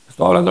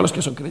 estoy hablando de los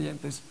que son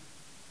creyentes,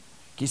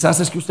 quizás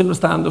es que usted no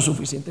está dando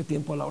suficiente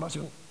tiempo a la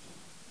oración.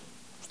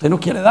 Usted no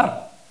quiere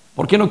dar.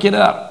 ¿Por qué no quiere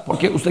dar?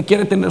 Porque usted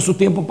quiere tener su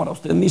tiempo para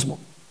usted mismo.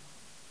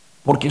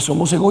 Porque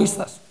somos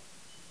egoístas.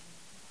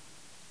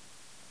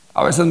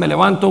 A veces me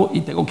levanto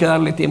y tengo que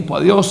darle tiempo a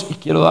Dios y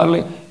quiero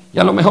darle, y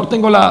a lo mejor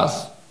tengo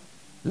las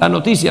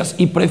noticias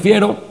y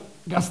prefiero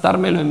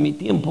gastármelo en mi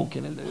tiempo que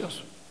en el de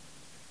Dios.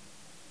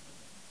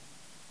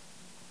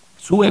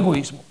 Su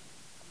egoísmo.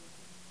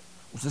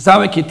 Usted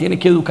sabe que tiene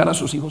que educar a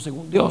sus hijos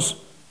según Dios,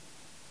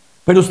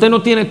 pero usted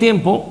no tiene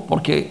tiempo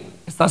porque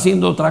está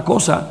haciendo otra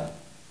cosa,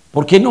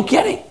 porque no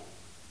quiere.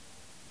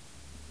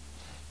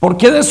 ¿Por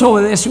qué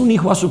desobedece un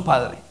hijo a su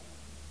padre?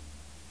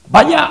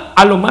 Vaya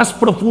a lo más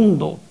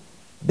profundo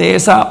de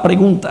esa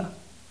pregunta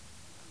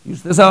y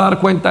usted se va a dar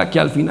cuenta que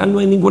al final no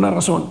hay ninguna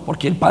razón,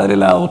 porque el padre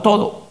le ha dado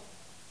todo,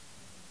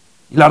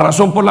 y la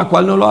razón por la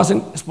cual no lo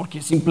hacen es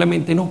porque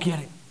simplemente no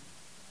quieren,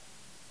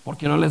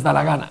 porque no les da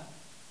la gana.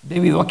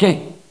 ¿Debido a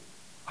qué?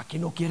 A que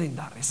no quieren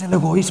dar. Es el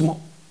egoísmo.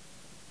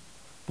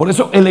 Por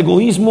eso el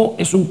egoísmo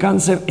es un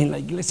cáncer en la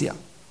iglesia.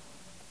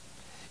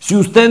 Si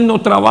usted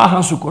no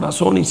trabaja su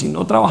corazón, y si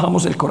no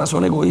trabajamos el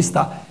corazón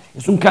egoísta,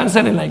 es un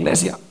cáncer en la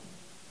iglesia.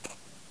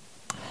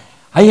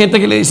 Hay gente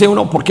que le dice a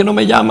uno, ¿por qué no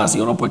me llamas?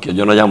 Y uno, porque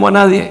yo no llamo a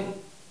nadie.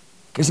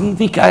 ¿Qué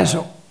significa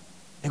eso?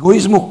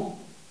 Egoísmo.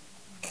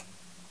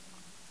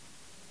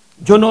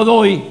 Yo no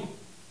doy,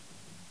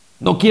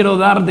 no quiero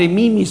dar de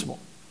mí mismo.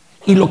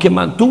 Y lo que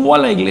mantuvo a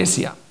la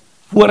iglesia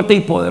fuerte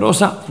y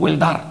poderosa fue el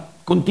dar.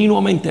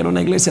 Continuamente era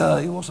una iglesia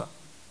dadivosa.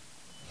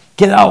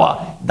 ¿Qué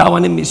daba?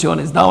 Daban en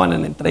misiones, daban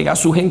en entrega.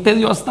 Su gente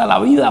dio hasta la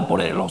vida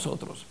por los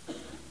otros.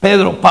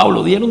 Pedro,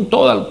 Pablo, dieron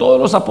todo. Todos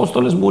los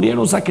apóstoles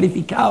murieron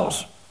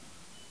sacrificados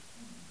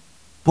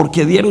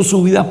porque dieron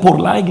su vida por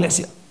la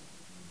iglesia.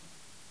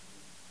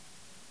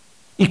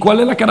 ¿Y cuál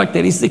es la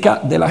característica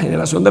de la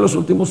generación de los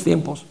últimos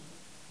tiempos?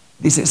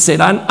 Dice,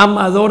 serán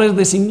amadores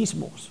de sí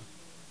mismos.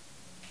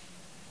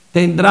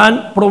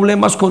 Tendrán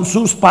problemas con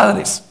sus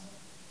padres.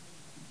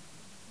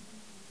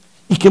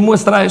 ¿Y qué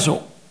muestra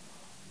eso?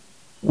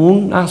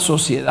 Una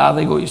sociedad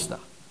egoísta.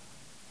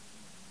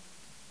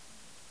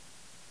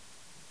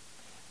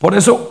 Por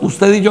eso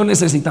usted y yo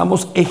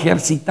necesitamos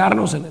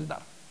ejercitarnos en el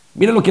dar.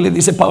 Mire lo que le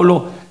dice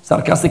Pablo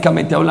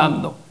sarcásticamente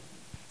hablando.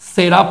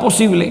 ¿Será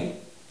posible?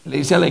 Le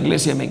dice a la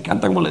iglesia, me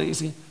encanta cómo le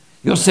dice,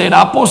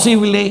 ¿será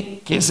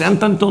posible que sean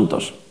tan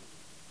tontos?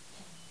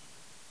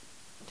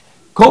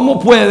 ¿Cómo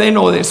pueden,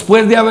 o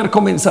después de haber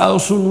comenzado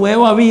su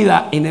nueva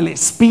vida en el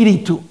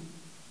Espíritu,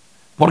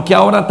 porque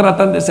ahora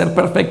tratan de ser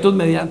perfectos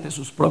mediante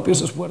sus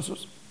propios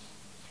esfuerzos?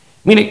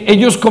 Miren,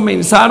 ellos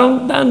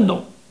comenzaron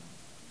dando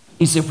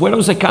y se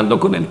fueron secando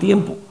con el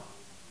tiempo,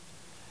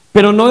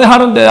 pero no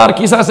dejaron de dar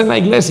quizás en la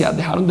iglesia,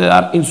 dejaron de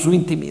dar en su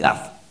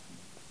intimidad.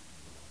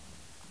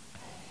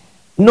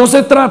 No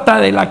se trata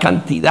de la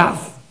cantidad,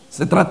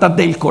 se trata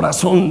del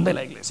corazón de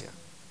la iglesia.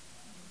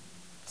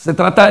 Se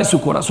trata de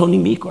su corazón y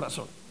mi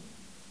corazón.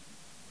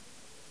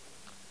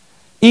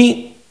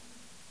 Y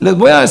les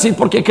voy a decir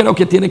por qué creo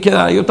que tiene que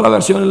dar. Hay otra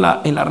versión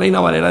en la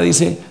Reina Valera,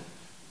 dice: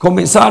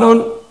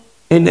 comenzaron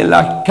en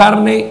la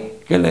carne,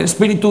 que en el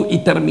espíritu, y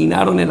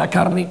terminaron en la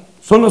carne.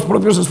 Son los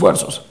propios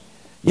esfuerzos.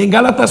 Y en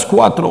Gálatas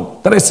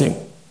 4:13,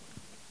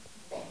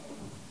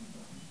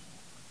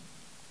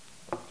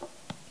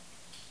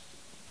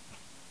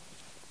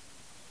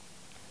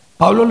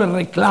 Pablo les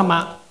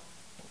reclama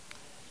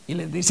y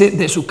les dice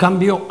de su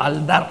cambio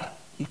al dar.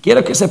 Y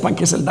quiero que sepan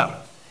qué es el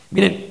dar.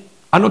 Miren,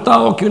 ¿ha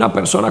notado que una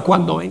persona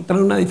cuando entra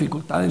en una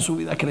dificultad en su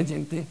vida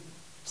creyente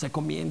se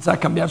comienza a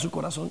cambiar su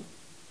corazón?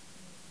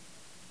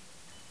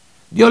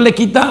 Dios le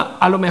quita,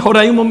 a lo mejor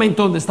hay un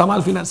momento donde está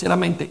mal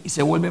financieramente y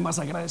se vuelve más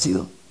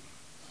agradecido.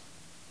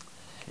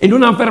 En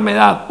una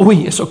enfermedad,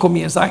 eso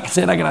comienza a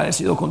ser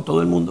agradecido con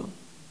todo el mundo.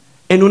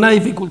 En una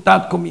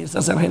dificultad comienza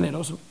a ser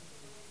generoso.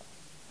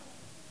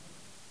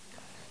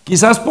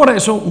 Quizás por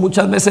eso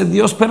muchas veces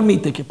Dios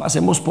permite que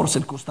pasemos por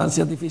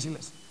circunstancias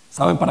difíciles.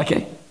 ¿Saben para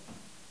qué?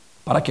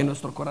 Para que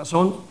nuestro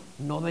corazón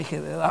no deje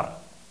de dar.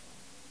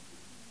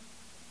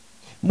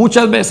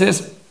 Muchas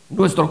veces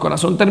nuestro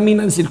corazón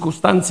termina en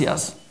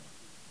circunstancias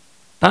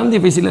tan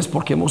difíciles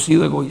porque hemos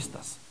sido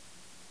egoístas.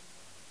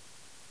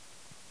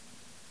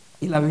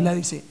 Y la Biblia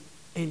dice: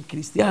 el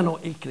cristiano,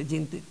 el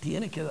creyente,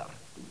 tiene que dar.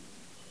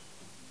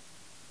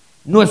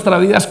 Nuestra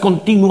vida es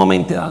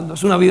continuamente dando,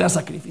 es una vida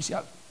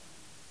sacrificial.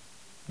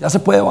 Ya se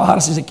puede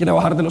bajar si se quiere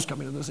bajar de los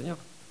caminos del Señor.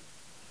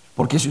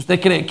 Porque si usted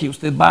cree que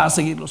usted va a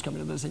seguir los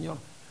caminos del Señor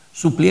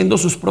supliendo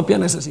sus propias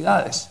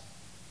necesidades,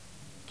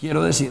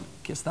 quiero decir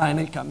que está en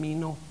el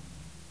camino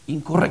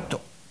incorrecto.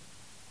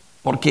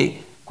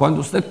 Porque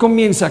cuando usted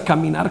comience a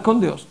caminar con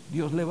Dios,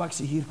 Dios le va a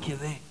exigir que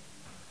dé.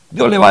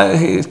 Dios le va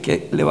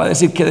a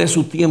decir que dé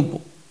su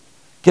tiempo,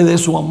 que dé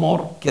su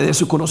amor, que dé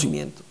su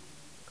conocimiento.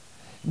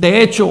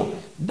 De hecho,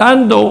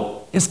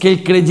 dando es que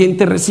el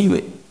creyente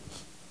recibe.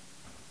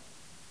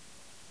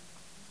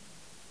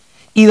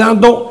 Y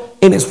dando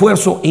en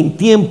esfuerzo, en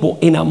tiempo,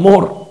 en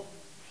amor,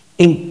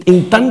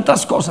 en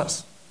tantas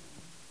cosas.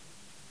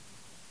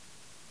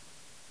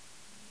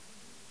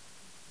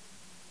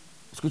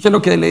 Escuchen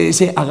lo que le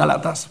dice a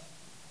Gálatas.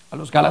 A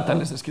los Gálatas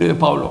les escribe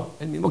Pablo,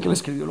 el mismo que le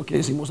escribió lo que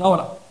decimos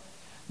ahora.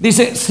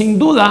 Dice: sin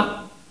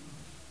duda,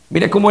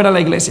 mire cómo era la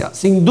iglesia,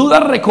 sin duda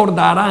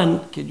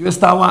recordarán que yo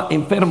estaba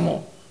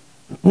enfermo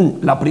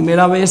la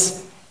primera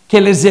vez que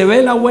les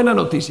llevé la buena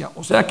noticia,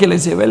 o sea, que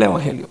les llevé el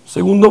evangelio.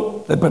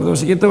 El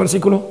siguiente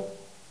versículo.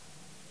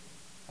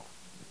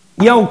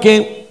 Y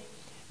aunque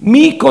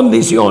mi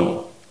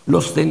condición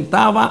los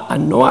tentaba a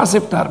no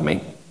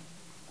aceptarme,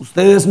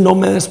 ustedes no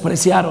me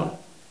despreciaron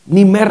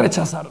ni me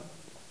rechazaron.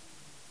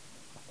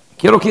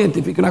 Quiero que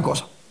identifique una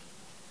cosa: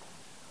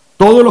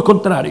 todo lo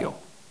contrario,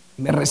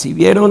 me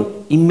recibieron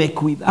y me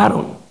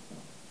cuidaron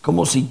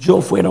como si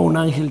yo fuera un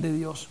ángel de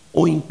Dios,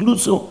 o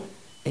incluso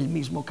el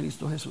mismo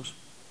Cristo Jesús.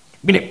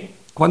 Mire,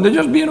 cuando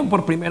ellos vieron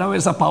por primera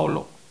vez a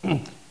Pablo,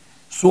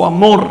 su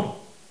amor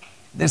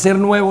de ser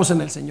nuevos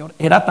en el Señor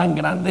era tan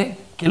grande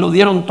que lo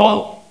dieron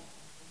todo.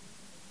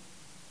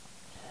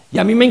 Y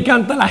a mí me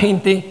encanta la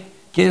gente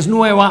que es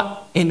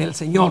nueva en el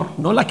Señor,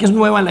 no la que es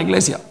nueva en la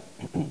iglesia,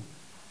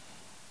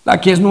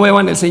 la que es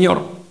nueva en el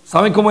Señor.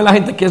 ¿Saben cómo es la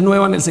gente que es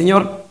nueva en el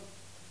Señor?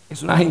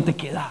 Es una gente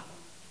que da.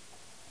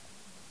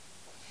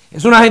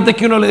 Es una gente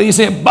que uno le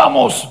dice: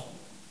 vamos,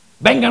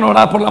 vengan a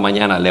orar por la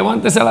mañana,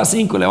 levántese a las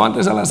 5,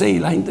 levántese a las 6, y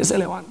la gente se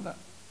levanta.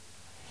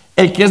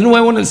 El que es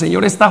nuevo en el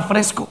Señor está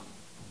fresco,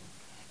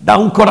 da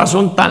un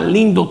corazón tan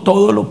lindo,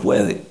 todo lo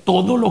puede,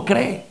 todo lo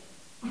cree,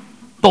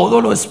 todo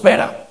lo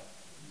espera.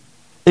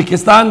 El que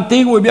está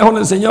antiguo y viejo en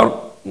el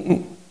Señor,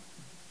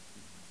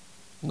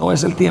 no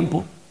es el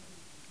tiempo.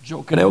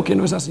 Yo creo que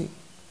no es así.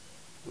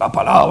 La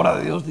palabra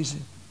de Dios dice: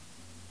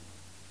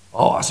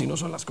 así no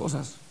son las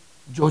cosas.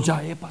 Yo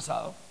ya he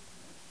pasado,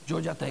 yo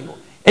ya tengo.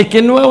 El que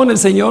es nuevo en el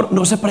Señor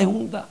no se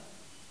pregunta.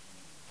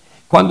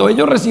 Cuando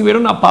ellos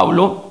recibieron a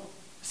Pablo,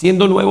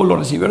 siendo nuevo, lo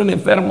recibieron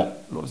enfermo,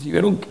 lo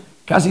recibieron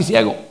casi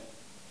ciego.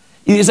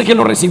 Y dice que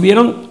lo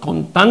recibieron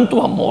con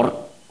tanto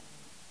amor.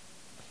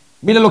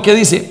 Mire lo que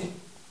dice: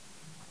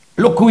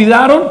 lo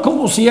cuidaron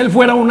como si él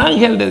fuera un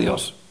ángel de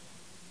Dios.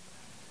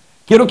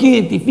 Quiero que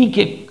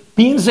identifique,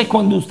 piense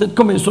cuando usted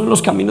comenzó en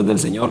los caminos del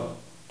Señor.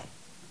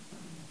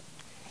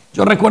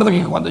 Yo recuerdo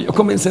que cuando yo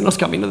comencé en los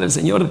caminos del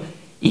Señor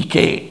y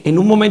que en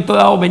un momento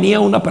dado venía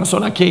una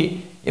persona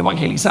que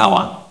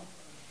evangelizaba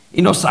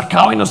y nos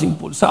sacaba y nos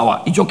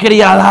impulsaba, y yo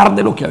quería dar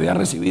de lo que había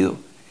recibido.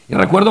 Y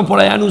recuerdo por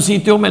allá en un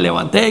sitio me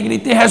levanté y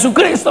grité: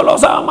 Jesucristo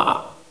los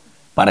ama.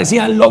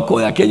 Parecía el loco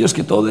de aquellos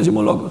que todos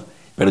decimos locos,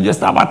 pero yo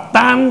estaba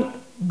tan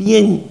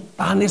bien,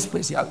 tan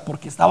especial,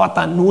 porque estaba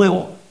tan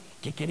nuevo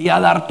que quería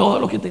dar todo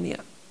lo que tenía.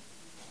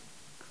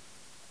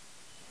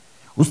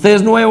 Usted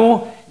es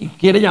nuevo y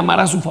quiere llamar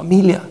a su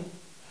familia.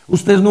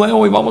 Usted es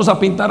nuevo y vamos a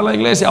pintar la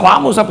iglesia,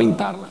 vamos a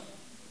pintarla.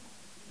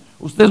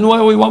 Usted es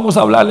nuevo y vamos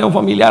a hablarle a un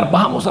familiar,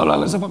 vamos a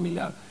hablarle a ese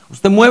familiar.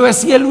 Usted mueve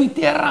cielo y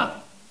tierra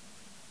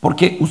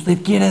porque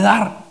usted quiere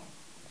dar,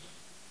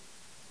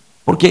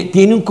 porque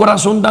tiene un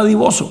corazón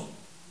dadivoso.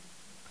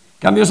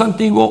 Cambios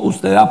antiguos,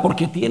 usted da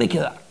porque tiene que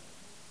dar.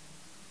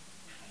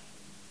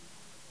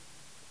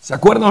 ¿Se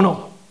acuerda o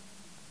no?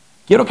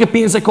 Quiero que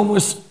piense cómo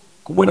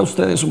era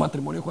usted en su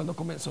matrimonio cuando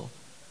comenzó.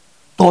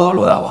 Todo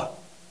lo daba.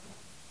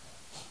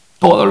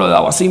 Todo lo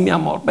daba. Sí, mi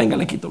amor, venga,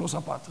 le quito los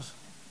zapatos.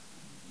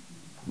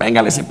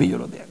 Venga, le cepillo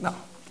los dientes. No.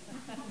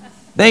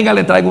 Venga,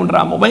 le traigo un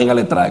ramo. Venga,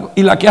 le traigo.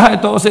 Y la queja de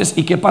todos es,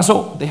 ¿y qué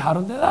pasó?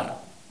 Dejaron de dar.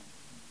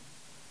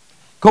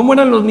 ¿Cómo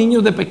eran los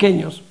niños de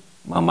pequeños?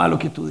 Mamá, lo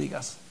que tú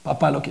digas.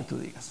 Papá, lo que tú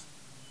digas.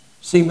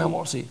 Sí, mi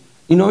amor, sí.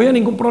 Y no había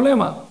ningún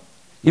problema.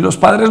 Y los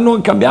padres no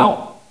han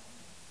cambiado.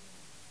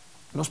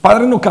 Los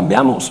padres no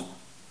cambiamos.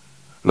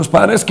 Los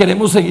padres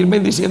queremos seguir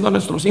bendiciendo a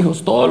nuestros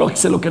hijos. Todo lo que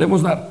se lo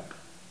queremos dar.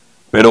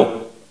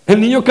 Pero el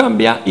niño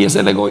cambia y es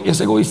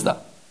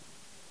egoísta.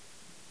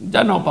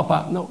 Ya no,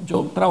 papá. No,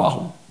 yo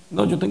trabajo.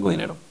 No, yo tengo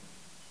dinero.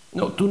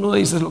 No, tú no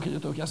dices lo que yo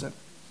tengo que hacer.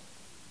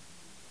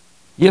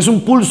 Y es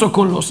un pulso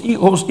con los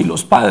hijos y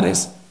los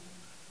padres.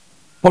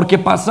 Porque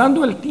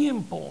pasando el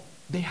tiempo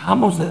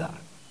dejamos de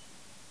dar.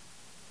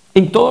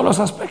 En todos los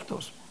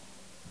aspectos.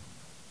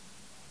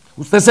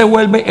 Usted se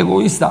vuelve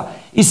egoísta.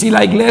 Y si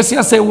la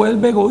iglesia se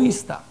vuelve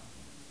egoísta,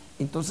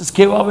 entonces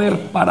 ¿qué va a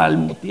haber para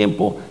el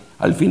tiempo,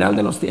 al final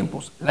de los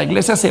tiempos? La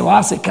iglesia se va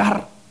a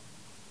secar.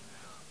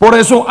 Por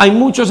eso hay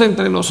muchos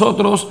entre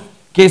nosotros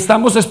que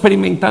estamos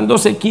experimentando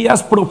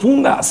sequías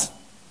profundas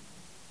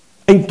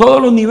en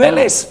todos los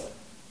niveles.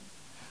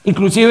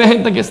 Inclusive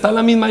gente que está en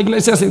la misma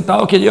iglesia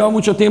sentado, que lleva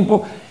mucho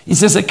tiempo y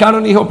se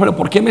secaron y dijo, pero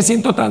 ¿por qué me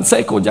siento tan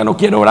seco? Ya no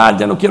quiero orar,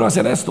 ya no quiero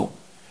hacer esto.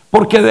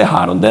 Porque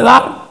dejaron de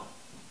dar.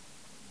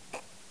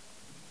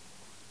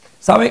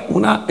 ¿Sabe?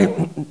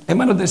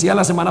 Emma nos decía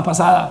la semana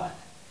pasada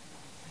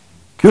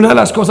que una de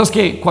las cosas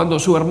que cuando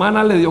su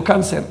hermana le dio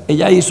cáncer,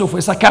 ella hizo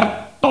fue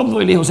sacar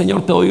todo y le dijo,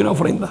 Señor, te doy una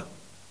ofrenda.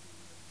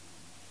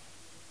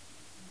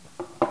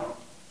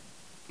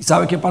 ¿Y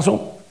sabe qué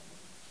pasó?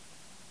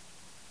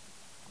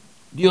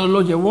 Dios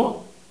lo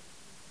llevó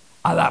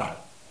a dar.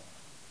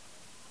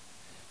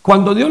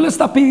 Cuando Dios le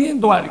está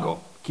pidiendo algo,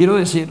 quiero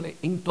decirle,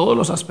 en todos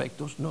los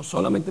aspectos, no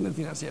solamente en el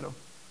financiero,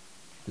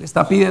 le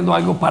está pidiendo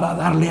algo para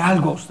darle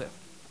algo a usted.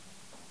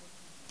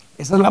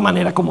 Esa es la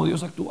manera como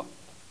Dios actúa.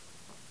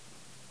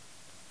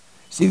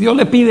 Si Dios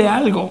le pide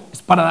algo,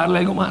 es para darle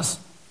algo más.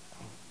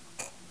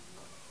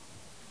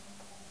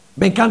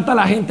 Me encanta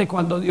la gente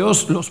cuando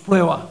Dios los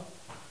prueba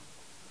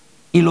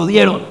y lo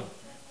dieron,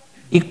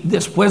 y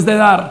después de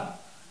dar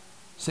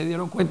se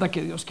dieron cuenta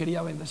que Dios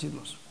quería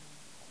bendecirlos.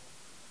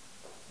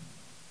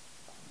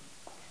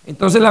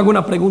 Entonces le hago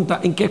una pregunta: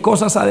 ¿en qué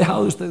cosas ha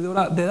dejado usted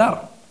de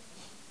dar?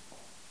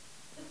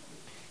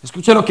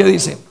 Escuche lo que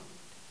dice: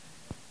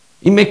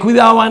 y me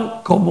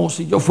cuidaban como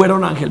si yo fuera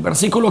un ángel.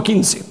 Versículo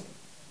 15.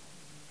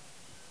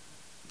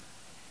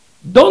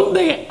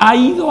 ¿Dónde ha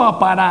ido a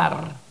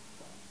parar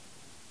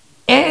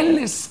el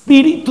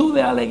espíritu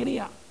de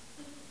alegría?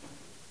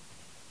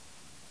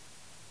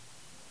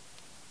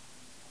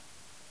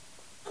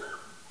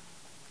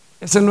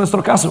 Ese es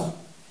nuestro caso.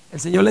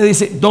 El Señor le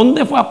dice: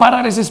 ¿dónde fue a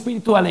parar ese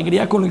espíritu de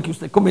alegría con el que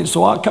usted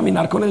comenzó a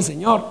caminar con el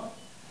Señor?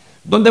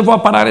 ¿Dónde fue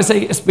a parar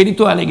ese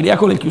espíritu de alegría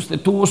con el que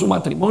usted tuvo su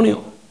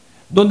matrimonio?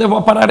 ¿Dónde fue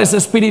a parar ese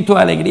espíritu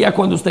de alegría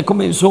cuando usted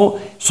comenzó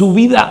su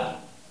vida?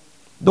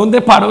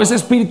 ¿Dónde paró ese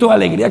espíritu de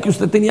alegría que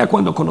usted tenía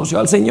cuando conoció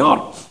al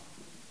Señor?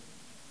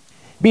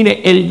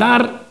 Mire, el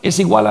dar es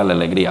igual a la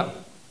alegría.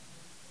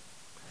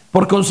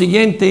 Por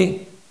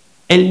consiguiente,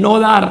 el no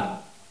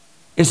dar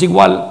es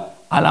igual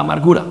a la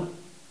amargura.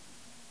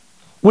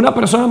 Una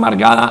persona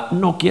amargada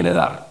no quiere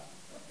dar.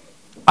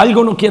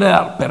 Algo no quiere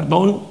dar,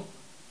 perdón,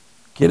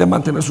 quiere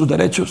mantener sus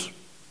derechos.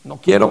 No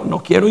quiero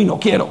y no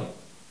quiero.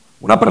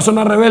 Una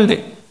persona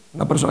rebelde,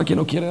 una persona que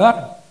no quiere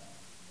dar.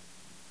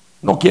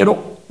 No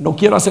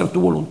quiero hacer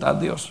tu voluntad,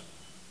 Dios.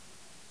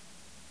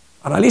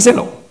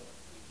 Analícelo.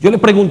 Yo le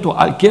pregunto: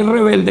 ¿al que es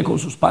rebelde con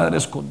sus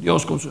padres, con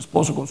Dios, con su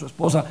esposo, con su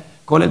esposa,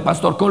 con el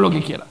pastor, con lo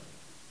que quiera?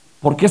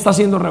 ¿Por qué está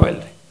siendo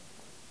rebelde?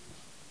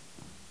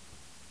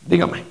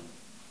 Dígame.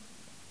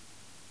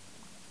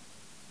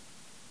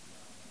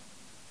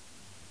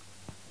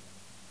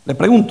 Le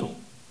pregunto: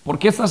 ¿por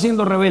qué está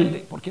siendo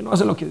rebelde? ¿Por qué no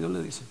hace lo que Dios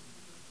le dice?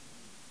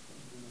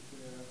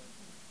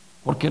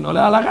 Porque no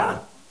le da la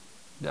gana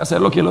de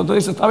hacer lo que el otro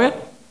dice. Está bien,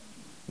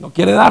 no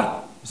quiere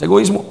dar, es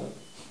egoísmo.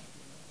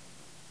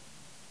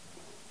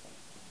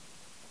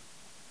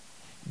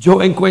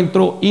 Yo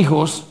encuentro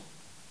hijos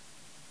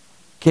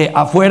que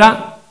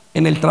afuera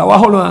en el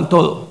trabajo lo dan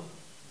todo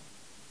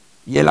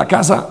y en la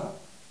casa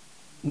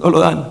no lo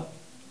dan.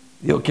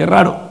 Digo, qué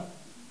raro,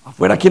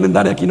 afuera quieren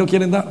dar y aquí no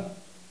quieren dar.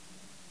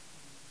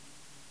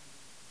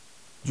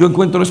 Yo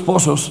encuentro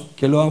esposos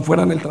que lo dan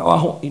fuera en el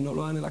trabajo y no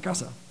lo dan en la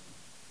casa.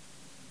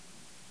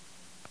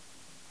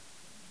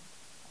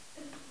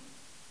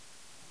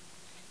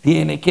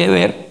 Tiene que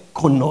ver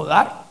con no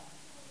dar,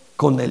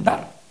 con el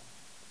dar.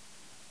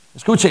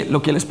 Escuche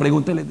lo que les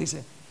pregunta y les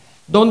dice: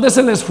 ¿dónde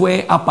se les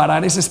fue a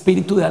parar ese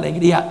espíritu de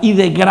alegría y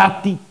de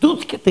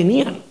gratitud que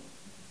tenían?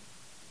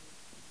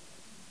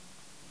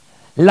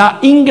 La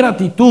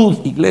ingratitud,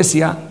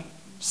 iglesia,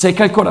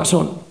 seca el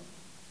corazón.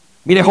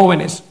 Mire,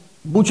 jóvenes,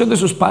 muchos de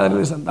sus padres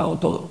les han dado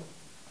todo.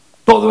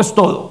 Todo es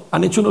todo.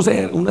 Han hecho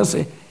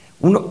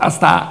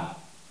hasta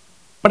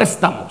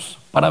préstamos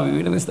para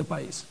vivir en este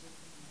país.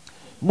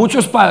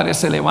 Muchos padres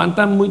se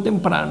levantan muy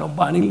temprano,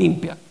 van y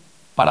limpian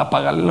para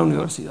pagarle la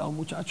universidad a un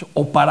muchacho,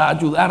 o para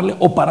ayudarle,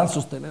 o para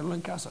sostenerlo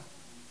en casa.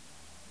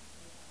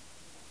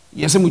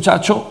 Y ese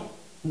muchacho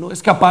no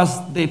es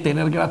capaz de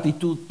tener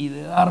gratitud y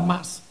de dar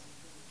más,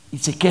 y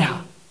se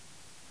queja.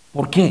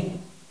 ¿Por qué?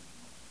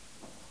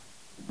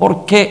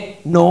 ¿Por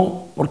qué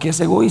no? Porque es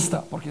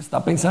egoísta, porque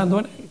está pensando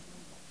en él.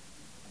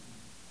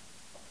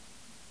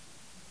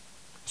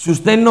 Si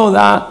usted no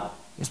da,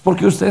 es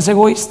porque usted es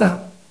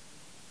egoísta.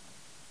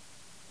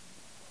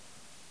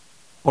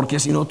 Porque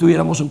si no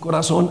tuviéramos un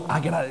corazón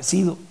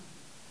agradecido.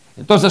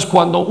 Entonces,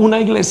 cuando una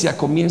iglesia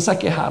comienza a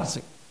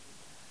quejarse,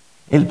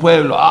 el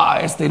pueblo,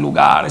 este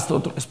lugar, este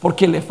otro, es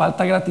porque le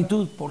falta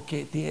gratitud,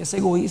 porque es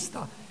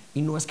egoísta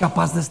y no es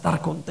capaz de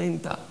estar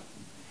contenta.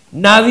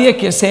 Nadie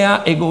que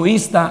sea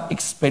egoísta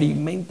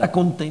experimenta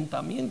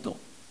contentamiento.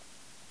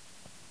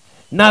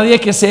 Nadie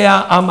que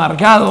sea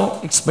amargado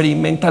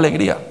experimenta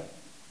alegría.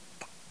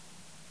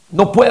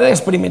 No puede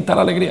experimentar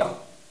alegría.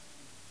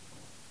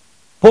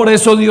 Por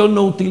eso Dios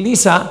no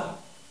utiliza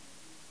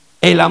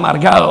el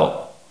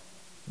amargado.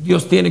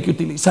 Dios tiene que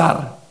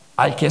utilizar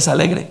al que es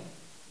alegre.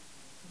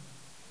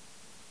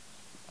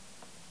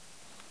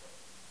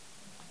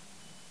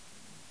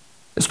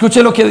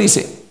 Escuche lo que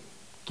dice.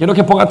 Quiero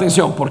que ponga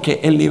atención, porque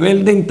el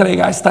nivel de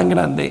entrega es tan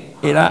grande,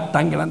 era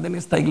tan grande en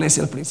esta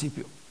iglesia al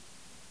principio,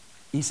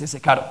 y se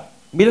secaron.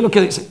 Mire lo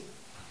que dice: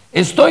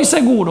 estoy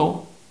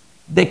seguro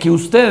de que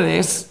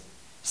ustedes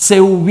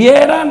se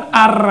hubieran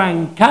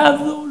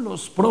arrancado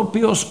los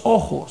propios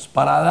ojos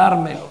para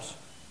dármelos,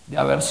 de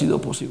haber sido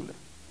posible.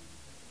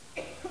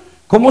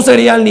 ¿Cómo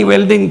sería el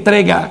nivel de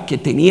entrega que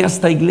tenía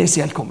esta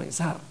iglesia al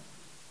comenzar?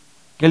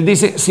 Que él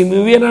dice, si me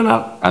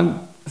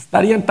hubieran,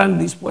 estarían tan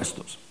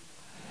dispuestos.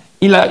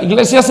 Y la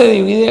iglesia se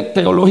divide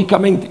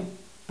teológicamente,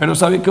 pero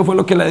 ¿sabe qué fue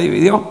lo que la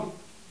dividió?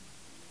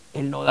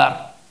 El no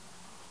dar.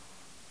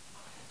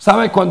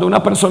 ¿Sabe cuando a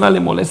una persona le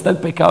molesta el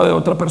pecado de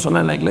otra persona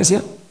en la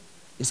iglesia?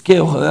 Es que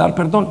dejó de dar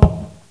perdón.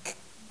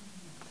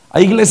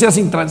 Hay iglesias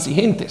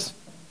intransigentes,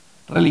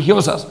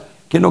 religiosas,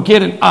 que no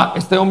quieren,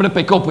 este hombre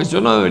pecó, pues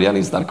yo no debería ni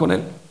estar con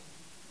él.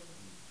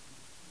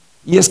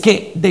 Y es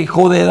que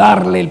dejó de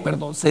darle el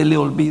perdón, se le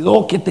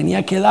olvidó que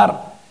tenía que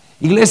dar.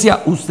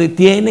 Iglesia, usted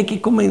tiene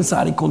que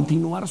comenzar y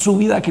continuar su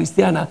vida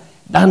cristiana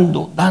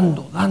dando.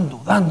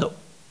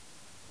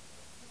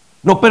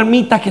 No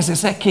permita que se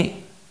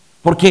seque,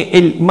 porque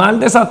el mal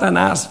de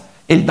Satanás,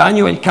 el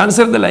daño, el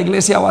cáncer de la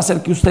iglesia va a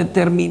hacer que usted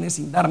termine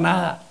sin dar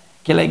nada,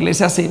 que la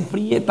iglesia se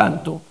enfríe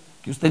tanto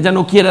que usted ya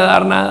no quiere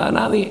dar nada a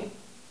nadie.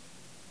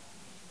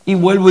 Y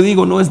vuelvo y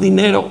digo, no es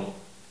dinero,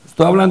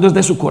 estoy hablando es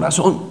de su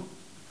corazón.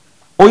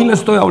 Hoy le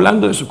estoy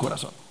hablando de su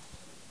corazón.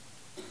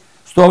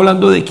 Estoy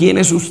hablando de quién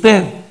es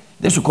usted,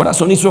 de su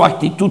corazón y su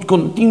actitud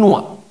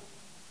continua.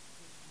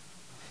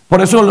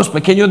 Por eso los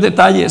pequeños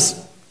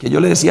detalles que yo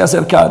le decía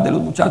acerca de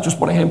los muchachos,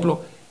 por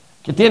ejemplo,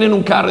 que tienen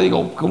un carro,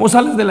 digo, ¿cómo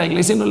sales de la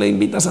iglesia y no le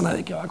invitas a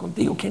nadie que va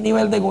contigo? ¿Qué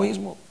nivel de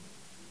egoísmo?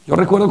 Yo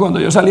recuerdo cuando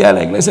yo salía de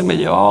la iglesia, me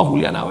llevaba a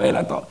Juliana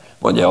Vela,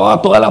 pues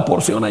llevaba toda la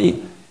porción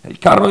allí. El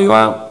carro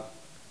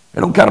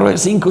era un carro de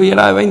 5 y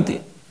era de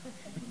 20.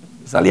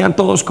 Salían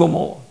todos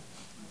como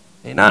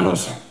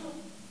enanos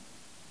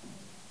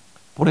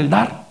por el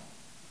dar.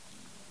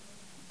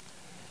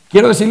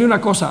 Quiero decirle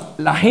una cosa,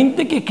 la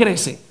gente que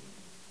crece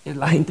es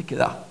la gente que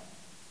da.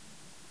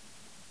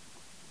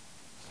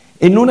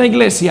 En una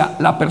iglesia,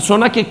 la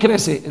persona que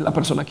crece es la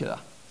persona que da.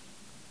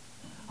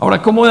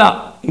 Ahora, ¿cómo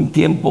da? En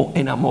tiempo,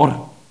 en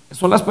amor.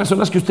 Son las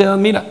personas que usted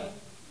admira.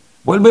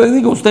 Vuelvo y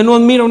digo, usted no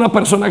admira a una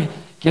persona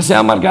que sea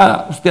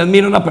amargada. Usted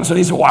admira a una persona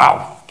y dice, wow,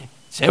 qué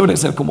chévere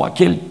ser como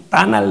aquel,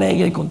 tan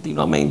alegre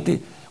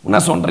continuamente, una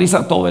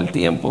sonrisa todo el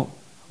tiempo.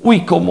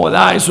 Uy, cómo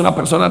da, es una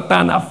persona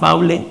tan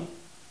afable.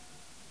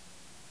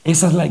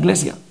 Esa es la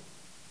iglesia,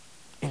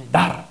 el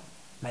dar.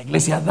 La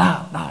iglesia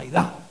da y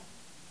da.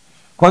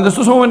 Cuando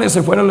estos jóvenes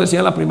se fueron, lo decía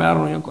en la primera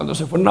reunión, cuando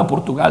se fueron a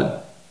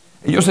Portugal,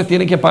 ellos se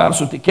tienen que pagar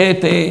su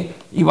tiquete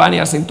y van y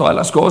hacen todas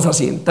las cosas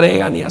y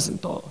entregan y hacen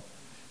todo.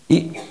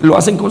 Y lo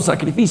hacen con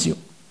sacrificio.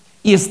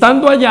 Y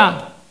estando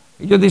allá,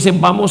 ellos dicen,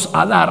 vamos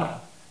a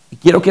dar. Y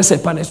quiero que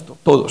sepan esto,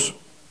 todos,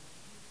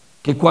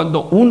 que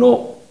cuando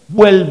uno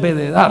vuelve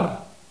de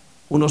dar,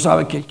 uno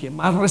sabe que el que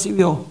más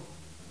recibió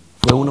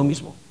fue uno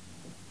mismo.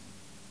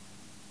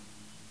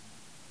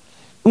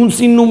 Un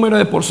sinnúmero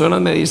de personas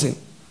me dicen,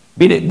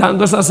 mire,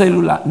 dando esa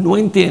célula, no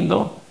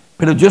entiendo,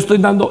 pero yo estoy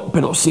dando,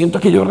 pero siento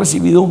que yo he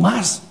recibido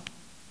más.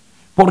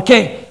 ¿Por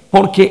qué?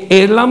 Porque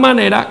es la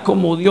manera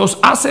como Dios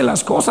hace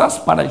las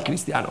cosas para el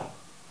cristiano.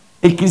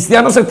 El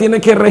cristiano se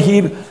tiene que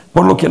regir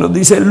por lo que nos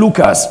dice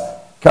Lucas,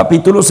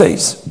 capítulo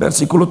 6,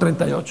 versículo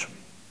 38.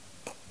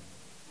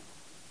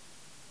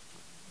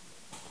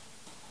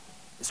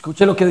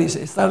 Escuche lo que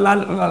dice, esta es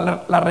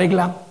la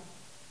regla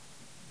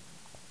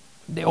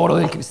de oro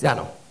del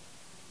cristiano.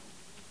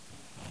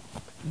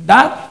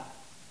 Dad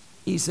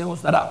y se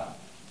os dará.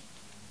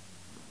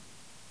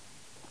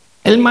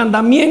 El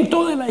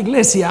mandamiento de la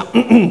iglesia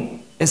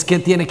es que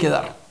tiene que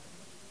dar.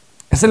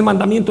 Es el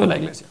mandamiento de la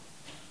iglesia.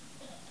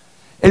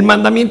 El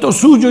mandamiento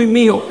suyo y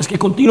mío es que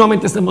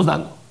continuamente estemos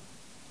dando.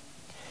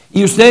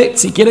 Y usted,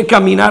 si quiere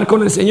caminar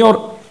con el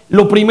Señor,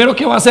 lo primero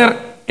que va a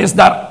hacer es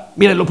dar.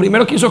 Mire, lo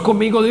primero que hizo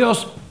conmigo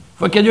Dios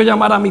fue que yo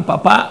llamara a mi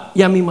papá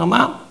y a mi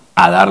mamá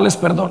a darles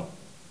perdón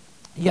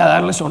y a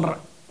darles honra.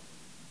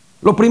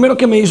 Lo primero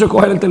que me hizo es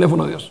coger el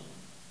teléfono de Dios.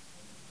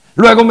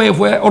 Luego me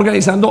fue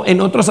organizando en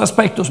otros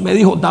aspectos. Me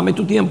dijo, dame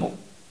tu tiempo.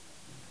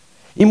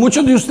 Y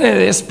muchos de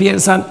ustedes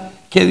piensan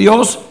que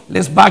Dios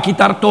les va a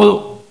quitar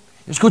todo.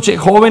 Escuche,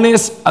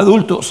 jóvenes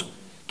adultos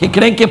que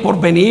creen que por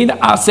venir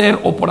a hacer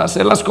o por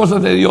hacer las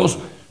cosas de Dios,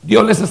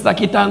 Dios les está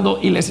quitando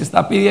y les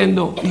está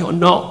pidiendo. Dijo,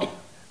 no,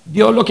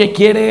 Dios lo que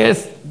quiere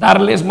es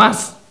darles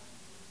más.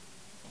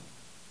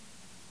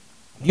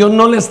 Dios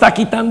no le está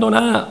quitando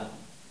nada.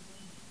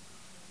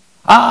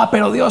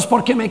 Pero Dios,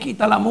 ¿por qué me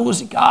quita la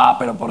música?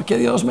 Pero ¿por qué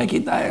Dios me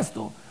quita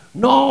esto?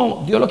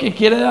 No, Dios lo que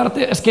quiere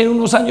darte es que en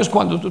unos años,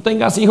 cuando tú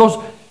tengas hijos,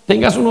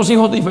 tengas unos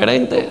hijos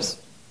diferentes.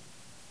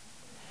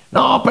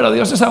 No, pero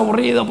Dios es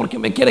aburrido porque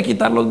me quiere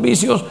quitar los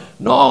vicios.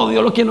 No,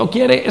 Dios lo que no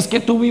quiere es que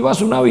tú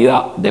vivas una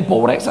vida de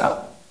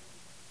pobreza.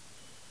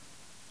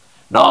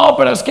 No,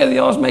 pero es que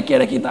Dios me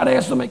quiere quitar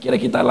esto, me quiere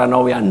quitar la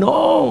novia.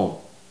 No,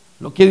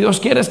 lo que Dios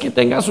quiere es que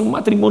tengas un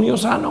matrimonio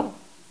sano.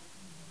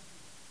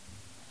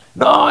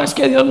 No, es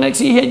que Dios me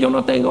exige, yo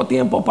no tengo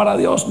tiempo para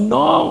Dios.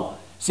 No,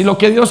 si lo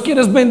que Dios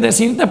quiere es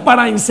bendecirte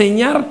para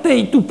enseñarte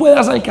y tú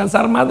puedas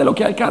alcanzar más de lo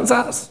que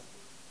alcanzas.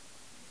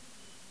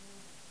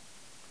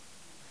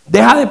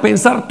 Deja de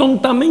pensar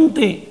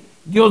tontamente.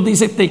 Dios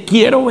dice, te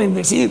quiero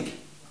bendecir.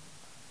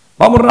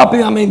 Vamos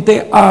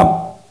rápidamente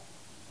a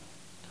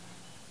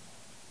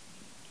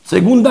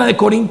 2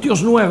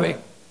 Corintios 9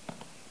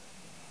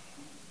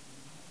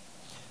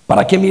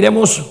 para que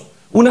miremos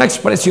una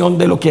expresión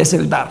de lo que es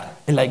el dar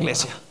en la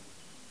iglesia.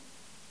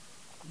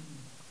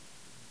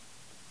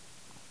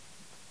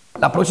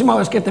 La próxima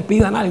vez que te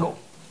pidan algo,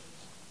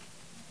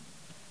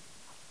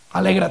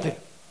 alégrate,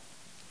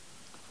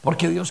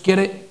 porque Dios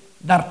quiere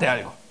darte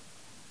algo.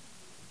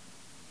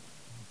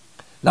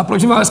 La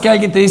próxima vez que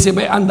alguien te dice,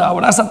 ve, anda,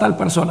 abraza a tal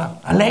persona,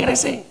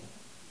 alégrese.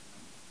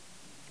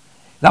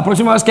 La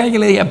próxima vez que alguien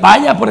le diga,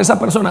 vaya por esa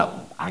persona,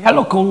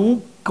 hágalo con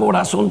un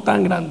corazón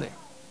tan grande.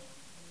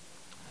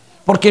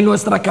 Porque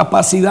nuestra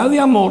capacidad de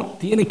amor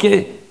tiene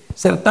que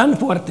ser tan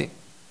fuerte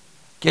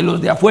que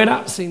los de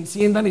afuera se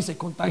enciendan y se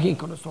contagien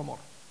con nuestro amor.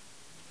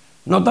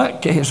 Nota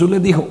que Jesús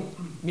les dijo,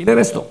 miren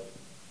esto,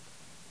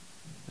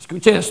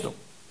 escuche esto.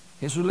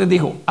 Jesús les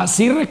dijo,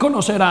 así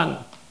reconocerán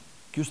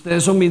que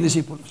ustedes son mis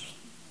discípulos.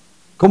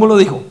 ¿Cómo lo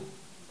dijo?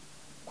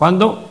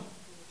 Cuando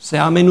se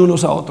amen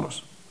unos a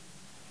otros.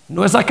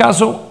 ¿No es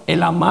acaso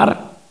el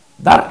amar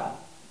dar?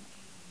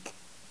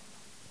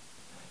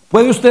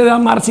 ¿Puede usted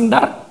amar sin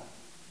dar?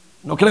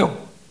 No creo.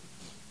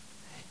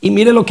 Y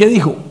mire lo que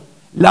dijo.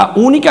 La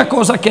única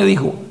cosa que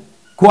dijo,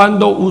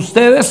 cuando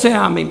ustedes se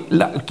amen,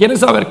 ¿quieren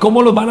saber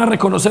cómo los van a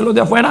reconocer los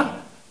de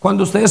afuera?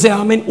 Cuando ustedes se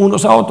amen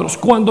unos a otros,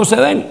 cuando se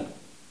den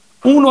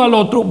uno al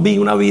otro, vi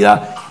una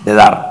vida de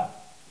dar.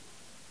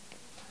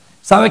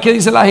 ¿Sabe qué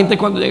dice la gente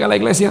cuando llega a la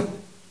iglesia?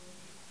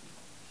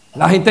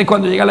 La gente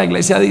cuando llega a la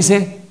iglesia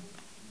dice,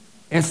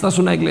 esta es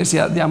una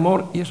iglesia de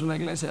amor y es una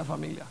iglesia de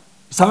familia.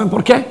 ¿Saben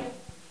por qué?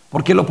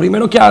 Porque lo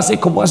primero que hace,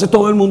 como hace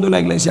todo el mundo en la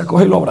iglesia,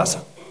 coge y lo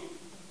abraza.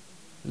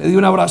 Le dio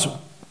un abrazo.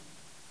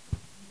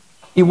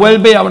 Y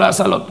vuelve y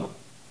abraza al otro.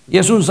 Y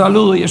es un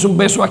saludo y es un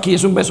beso aquí,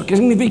 es un beso. ¿Qué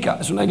significa?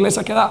 Es una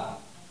iglesia que da.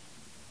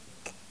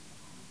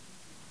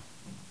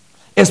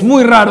 Es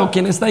muy raro que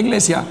en esta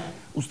iglesia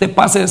usted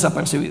pase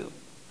desapercibido.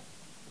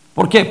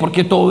 ¿Por qué?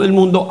 Porque todo el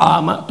mundo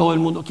ama, todo el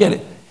mundo quiere.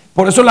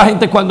 Por eso la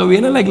gente cuando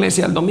viene a la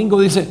iglesia el domingo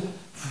dice,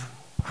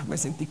 me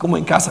sentí como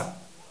en casa.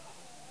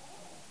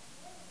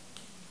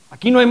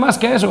 Aquí no hay más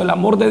que eso, el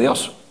amor de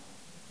Dios.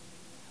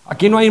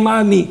 Aquí no hay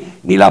más ni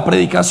la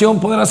predicación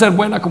podrá ser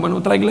buena como en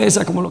otra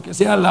iglesia, como lo que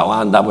sea, la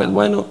banda, pues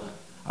bueno,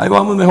 ahí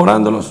vamos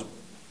mejorándolos.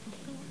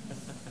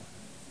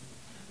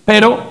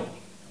 Pero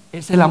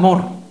es el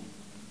amor,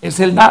 es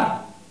el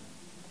dar.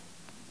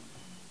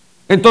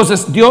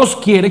 Entonces Dios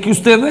quiere que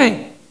usted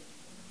dé.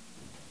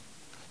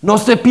 No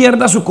se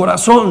pierda su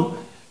corazón,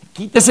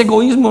 quite ese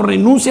egoísmo,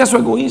 renuncie a su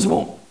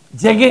egoísmo,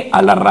 llegue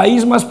a la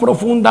raíz más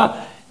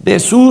profunda de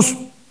sus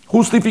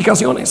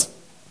justificaciones.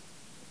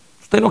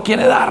 Usted no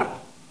quiere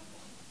dar.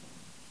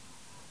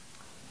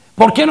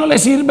 ¿Por qué no le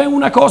sirve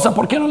una cosa?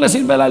 ¿Por qué no le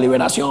sirve la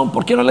liberación?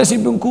 ¿Por qué no le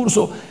sirve un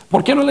curso?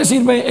 ¿Por qué no le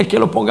sirve el que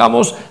lo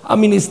pongamos a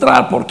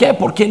ministrar? ¿Por qué?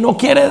 Porque no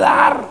quiere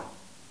dar.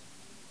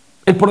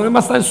 El problema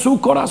está en su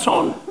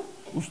corazón.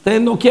 Usted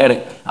no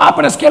quiere.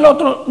 Pero es que el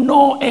otro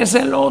no es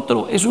el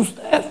otro, es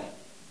usted.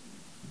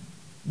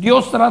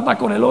 Dios trata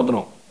con el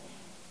otro.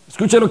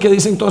 Escuche lo que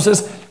dice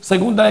entonces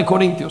 2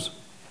 Corintios.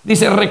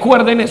 Dice,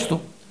 recuerden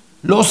esto,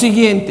 lo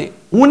siguiente,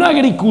 un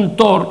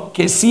agricultor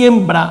que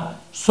siembra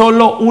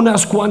solo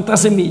unas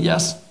cuantas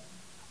semillas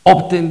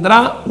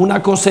obtendrá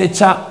una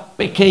cosecha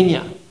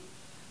pequeña.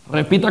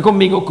 Repita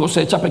conmigo,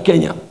 cosecha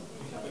pequeña.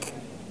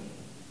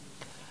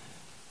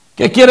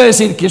 ¿Qué quiere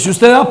decir? Que si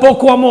usted da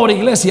poco amor,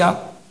 iglesia,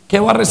 ¿qué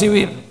va a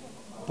recibir?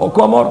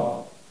 Poco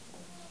amor.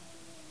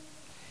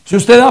 Si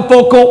usted da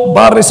poco,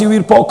 va a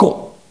recibir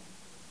poco.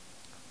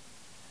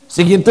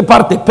 Siguiente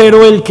parte,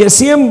 pero el que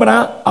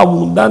siembra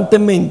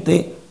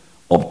abundantemente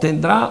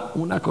obtendrá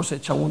una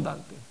cosecha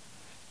abundante.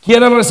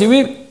 ¿Quiere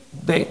recibir?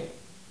 Dé.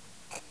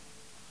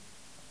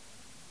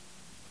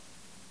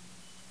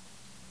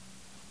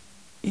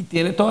 Y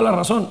tiene toda la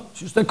razón.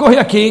 Si usted coge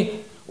aquí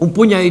un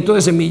puñadito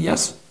de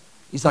semillas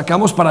y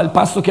sacamos para el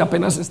pasto que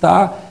apenas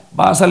va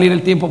a salir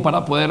el tiempo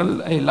para poder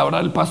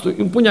labrar el pasto,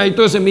 y un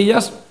puñadito de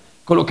semillas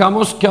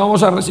colocamos, ¿qué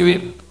vamos a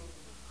recibir?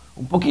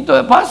 Un poquito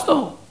de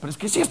pasto. Pero es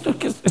que si esto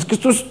es que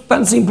esto es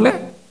tan simple.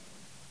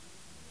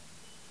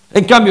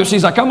 En cambio, si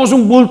sacamos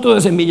un bulto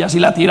de semillas y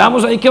la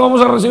tiramos ahí, ¿qué vamos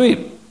a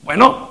recibir?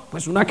 Bueno,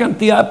 pues una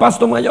cantidad de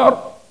pasto mayor.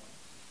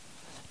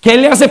 ¿Qué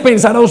le hace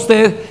pensar a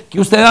usted que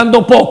usted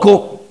dando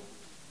poco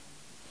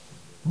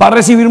va a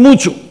recibir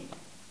mucho?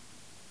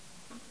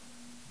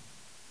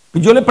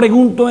 Yo le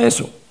pregunto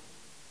eso.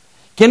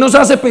 ¿Qué nos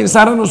hace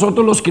pensar a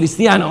nosotros los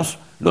cristianos,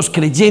 los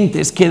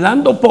creyentes, que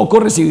dando poco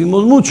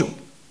recibimos mucho?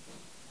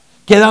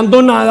 Que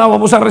dando nada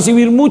vamos a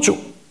recibir mucho.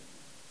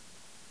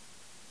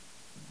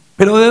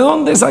 Pero ¿de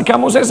dónde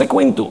sacamos ese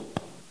cuento?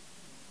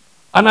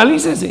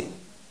 Analícese.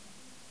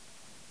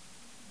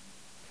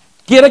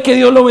 Quiere que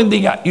Dios lo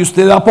bendiga y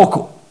usted da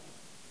poco.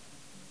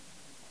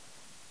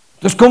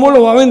 Entonces, ¿cómo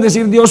lo va a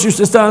bendecir Dios si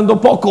usted está dando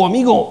poco,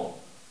 amigo?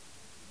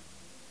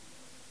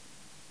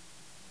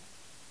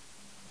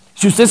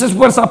 Si usted se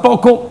esfuerza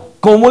poco,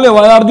 ¿cómo le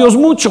va a dar Dios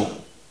mucho?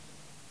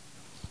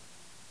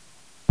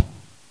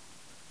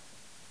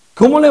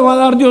 ¿Cómo le va a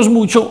dar Dios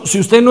mucho si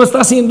usted no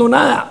está haciendo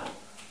nada?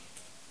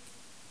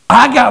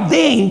 Haga,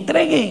 dé,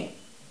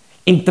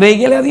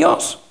 entréguele a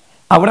Dios.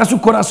 Abra su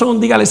corazón,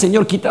 dígale: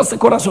 Señor, quita este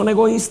corazón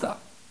egoísta.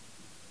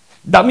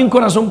 Dame un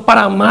corazón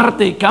para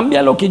amarte,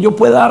 cambia lo que yo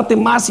pueda darte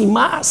más y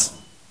más.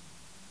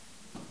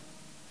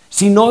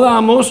 Si no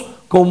damos,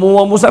 ¿cómo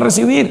vamos a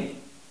recibir?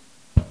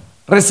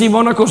 Reciba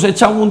una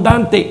cosecha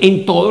abundante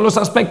en todos los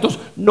aspectos,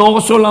 no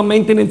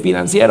solamente en el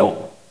financiero.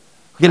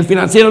 Porque el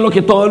financiero es lo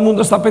que todo el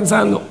mundo está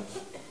pensando.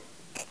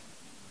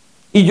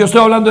 Y yo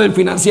estoy hablando del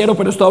financiero,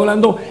 pero estoy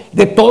hablando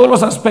de todos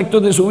los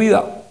aspectos de su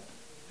vida.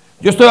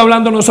 Yo estoy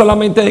hablando no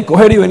solamente de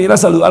coger y venir a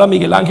saludar a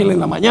Miguel Ángel en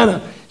la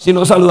mañana,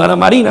 sino saludar a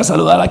Marina,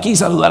 saludar aquí,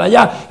 saludar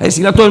allá, a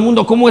decir a todo el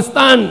mundo: ¿cómo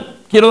están?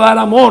 Quiero dar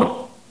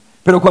amor.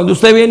 Pero cuando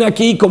usted viene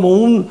aquí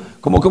 ¿cómo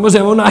se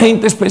llama? Un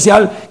agente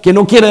especial que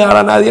no quiere dar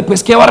a nadie,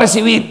 pues ¿qué va a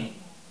recibir?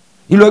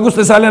 Y luego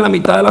usted sale a la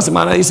mitad de la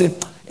semana y dice: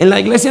 en la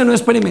iglesia no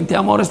experimenté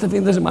amor este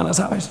fin de semana,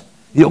 ¿sabes?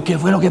 Y digo: ¿qué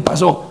fue lo que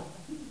pasó?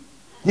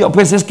 Digo: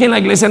 pues es que en la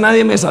iglesia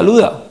nadie me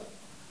saluda.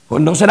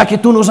 Pues ¿no será que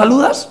tú no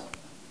saludas?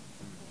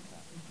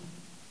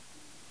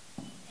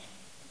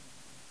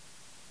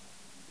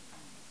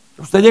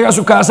 Usted llega a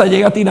su casa,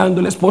 llega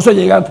tirando, el esposo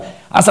llega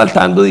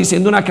asaltando,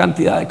 diciendo una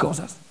cantidad de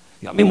cosas.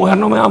 Digo: mi mujer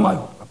no me ama.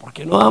 Digo: ¿por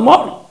qué no da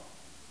amor?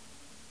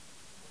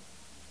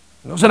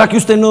 ¿No será que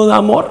usted no da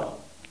amor?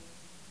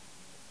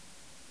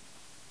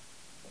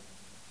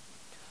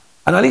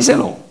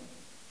 Analícelo.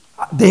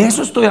 De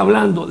eso estoy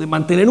hablando, de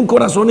mantener un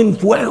corazón en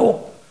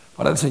fuego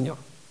para el Señor.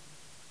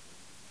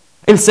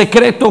 El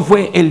secreto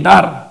fue el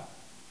dar.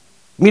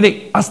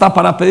 Mire, hasta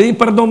para pedir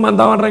perdón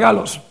mandaban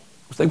regalos.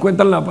 Usted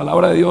encuentra en la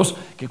palabra de Dios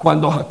que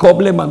cuando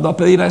Jacob le mandó a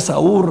pedir a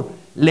Esaú,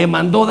 le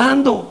mandó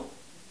dando.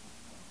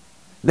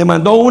 Le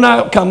mandó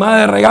una camada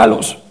de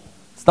regalos.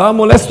 Estaba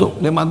molesto,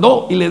 le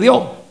mandó y le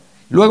dio.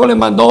 Luego le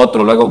mandó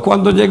otro. Luego,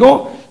 cuando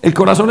llegó, el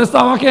corazón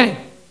estaba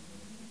 ¿qué?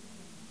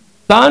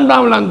 Tan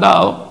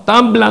ablandado,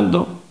 tan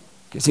blando,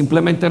 que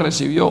simplemente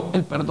recibió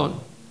el perdón.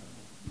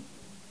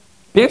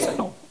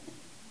 Piénselo.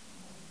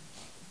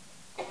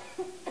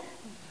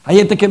 Hay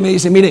gente que me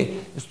dice: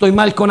 mire, estoy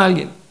mal con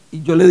alguien.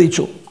 Y yo le he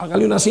dicho: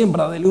 hágale una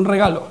siembra, dele un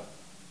regalo.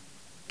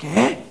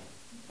 ¿Qué?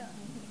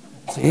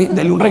 Sí,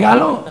 dele un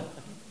regalo.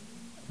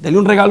 Dele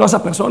un regalo a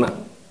esa persona.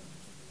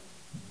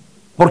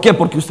 ¿Por qué?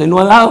 Porque usted no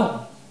ha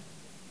dado.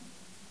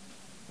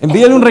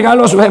 Envíele un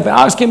regalo a su jefe.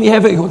 Es que mi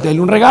jefe dijo: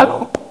 dele un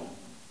regalo.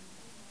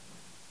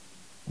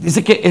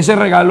 Dice que ese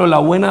regalo, la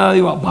buena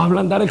dádiva, va a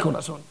ablandar el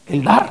corazón.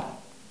 El dar.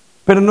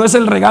 Pero no es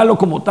el regalo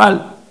como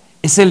tal,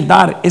 es el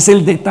dar, es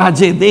el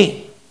detalle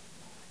de,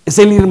 es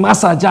el ir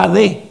más allá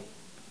de.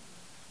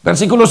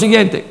 Versículo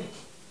siguiente.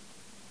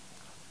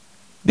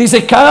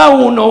 Dice: cada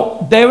uno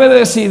debe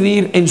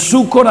decidir en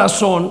su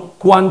corazón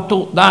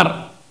cuánto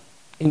dar.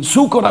 En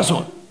su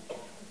corazón.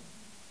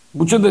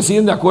 Muchos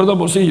deciden de acuerdo al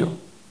bolsillo.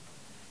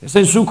 Es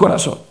en su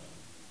corazón.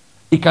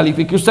 Y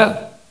califique usted.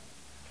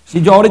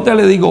 Si yo ahorita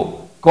le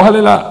digo: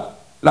 cójale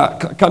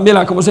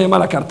cámbiela, ¿cómo se llama?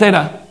 La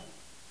cartera.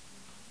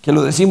 Que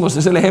lo decimos,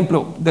 es el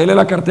ejemplo. Dele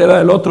la cartera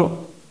del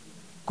otro.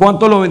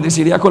 ¿Cuánto lo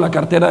bendeciría con la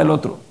cartera del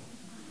otro?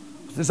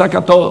 Usted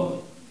saca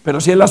todo. Pero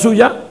si es la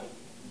suya.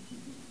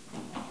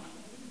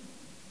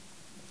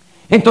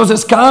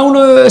 Entonces cada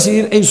uno debe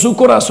decidir en su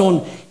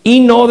corazón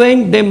y no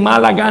den de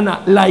mala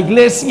gana. La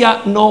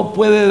iglesia no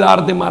puede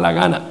dar de mala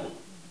gana.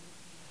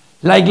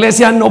 La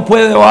iglesia no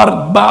puede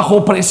dar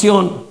bajo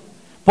presión.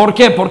 ¿Por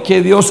qué?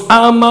 Porque Dios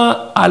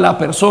ama a la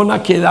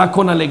persona que da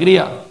con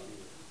alegría.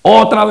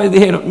 Otra vez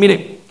dijeron: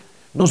 mire,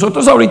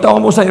 nosotros ahorita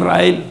vamos a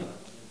Israel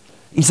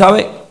Y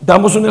sabe,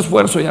 damos un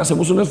esfuerzo y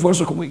hacemos un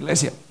esfuerzo como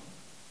iglesia.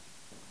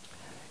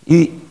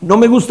 Y no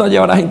me gusta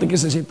llevar a gente que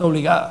se sienta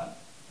obligada.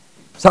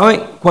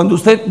 ¿Sabe? Cuando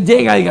usted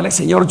llega, dígale,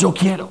 Señor, yo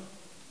quiero,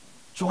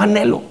 yo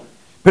anhelo.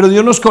 Pero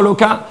Dios nos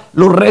coloca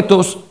los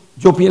retos,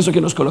 yo pienso que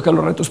nos coloca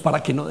los retos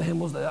para que no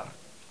dejemos de dar.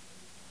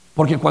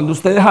 Porque cuando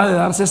usted deja de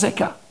dar, se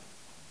seca.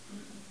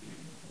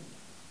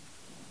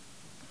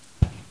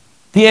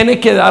 Tiene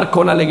que dar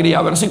con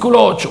alegría.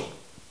 Versículo 8.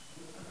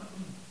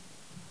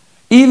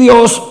 Y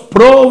Dios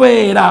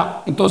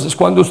proveerá. Entonces,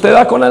 cuando usted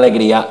da con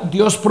alegría,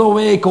 Dios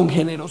provee con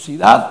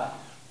generosidad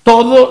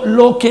todo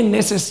lo que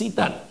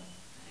necesitan.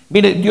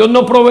 Mire, Dios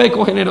no provee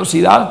con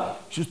generosidad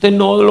si usted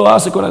no lo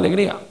hace con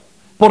alegría.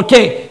 ¿Por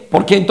qué?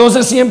 Porque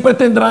entonces siempre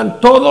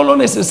tendrán todo lo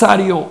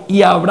necesario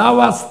y habrá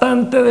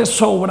bastante de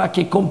sobra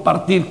que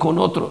compartir con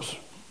otros.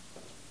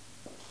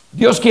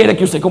 Dios quiere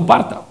que usted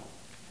comparta.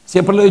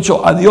 Siempre le he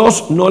dicho, a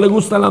Dios no le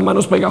gustan las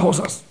manos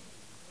pegajosas.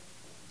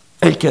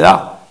 El que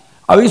da.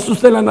 ¿Ha visto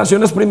usted las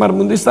naciones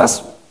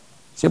primermundistas?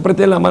 Siempre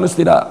tienen la mano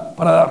estirada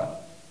para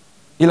dar.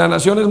 Y las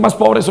naciones más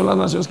pobres son las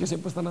naciones que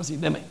siempre están así,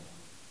 deme.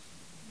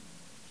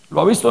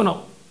 ¿Lo ha visto o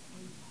no?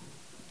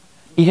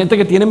 Y gente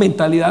que tiene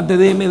mentalidad de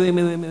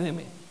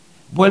deme.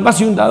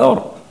 Vuélvase un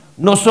dador.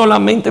 No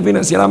solamente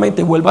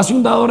financieramente, vuélvase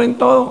un dador en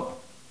todo.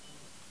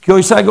 Que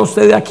hoy salga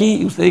usted de aquí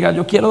y usted diga,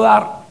 yo quiero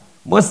dar.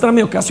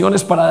 Muéstrame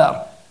ocasiones para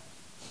dar.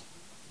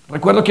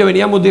 Recuerdo que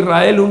veníamos de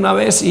Israel una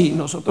vez y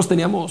nosotros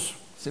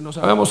se nos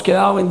habíamos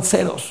quedado en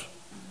ceros.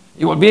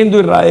 Y volviendo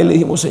a Israel le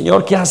dijimos,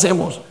 Señor, ¿qué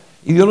hacemos?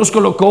 Y Dios nos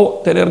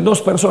colocó tener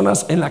 2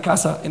 personas en la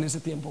casa en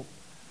ese tiempo.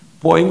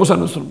 Fuimos a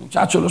nuestros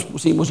muchachos, los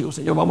pusimos y dijo,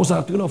 Señor, vamos a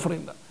darte una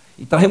ofrenda.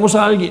 Y trajimos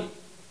a alguien.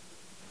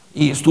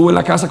 Y estuvo en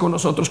la casa con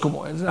nosotros,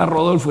 como era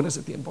Rodolfo en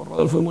ese tiempo,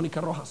 Rodolfo y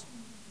Mónica Rojas.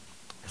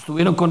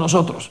 Estuvieron con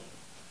nosotros.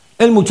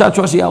 El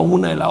muchacho hacía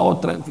una de la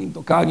otra, en fin,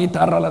 tocaba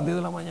guitarra a las 10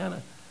 de la mañana.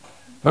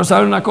 Pero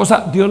 ¿saben una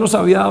cosa? Dios nos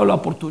había dado la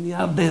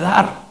oportunidad de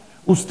dar.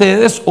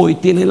 Ustedes hoy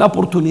tienen la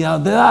oportunidad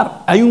de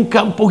dar. Hay un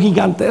campo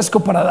gigantesco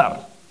para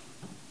dar.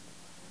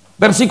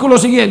 Versículo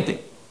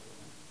siguiente.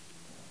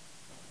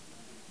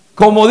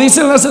 Como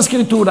dicen las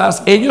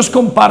escrituras, ellos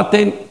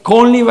comparten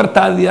con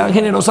libertad y dan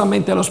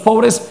generosamente a los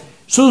pobres.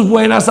 Sus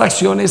buenas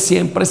acciones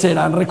siempre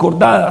serán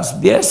recordadas.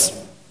 10.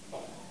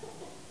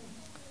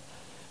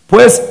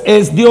 Pues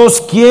es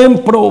Dios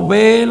quien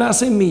provee la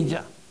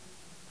semilla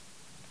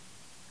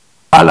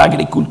al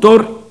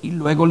agricultor y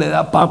luego le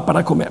da pan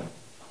para comer.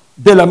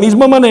 De la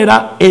misma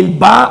manera,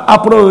 Él va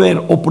a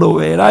proveer o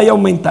proveerá y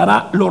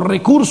aumentará los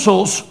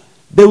recursos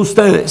de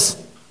ustedes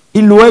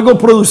y luego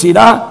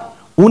producirá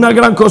una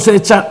gran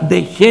cosecha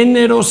de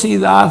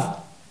generosidad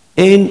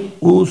en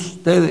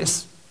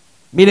ustedes.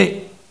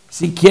 Mire,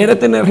 si quiere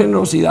tener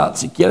generosidad,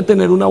 si quiere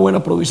tener una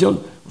buena provisión,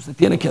 usted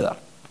tiene que dar.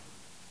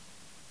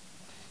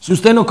 Si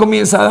usted no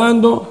comienza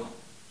dando,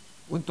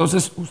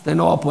 entonces usted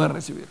no va a poder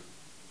recibir.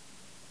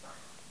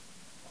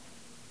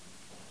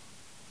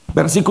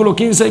 Versículo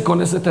 15, y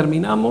con este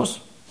terminamos.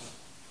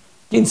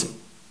 15,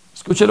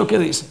 escuche lo que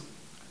dice.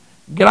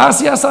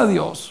 Gracias a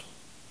Dios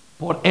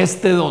por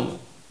este don.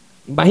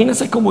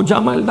 Imagínense cómo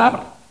llama el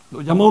dar,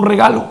 lo llama un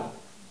regalo,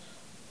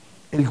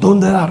 el don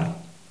de dar.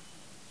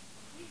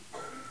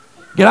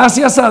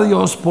 Gracias a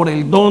Dios por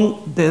el don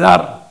de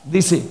dar.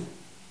 Dice,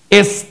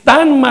 es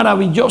tan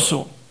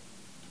maravilloso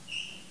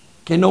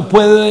que no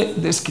puede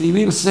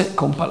describirse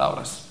con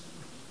palabras.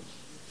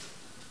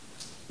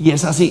 Y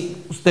es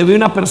así, usted ve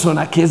una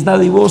persona que es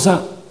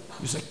dadivosa,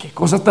 y dice, qué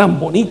cosa tan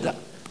bonita.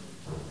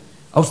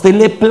 A usted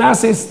le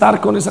place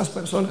estar con esas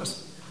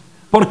personas,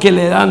 porque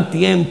le dan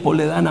tiempo,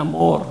 le dan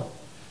amor.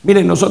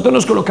 Miren, nosotros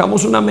nos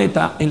colocamos una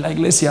meta en la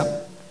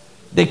iglesia,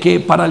 de que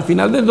para el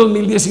final del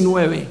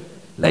 2019,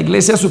 la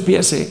iglesia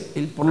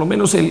supiese, por lo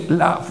menos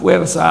la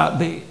fuerza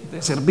de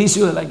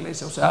servicio de la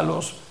iglesia, o sea,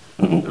 los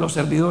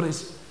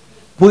servidores,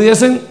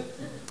 pudiesen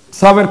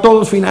saber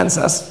todos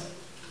finanzas,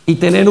 y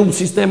tener un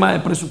sistema de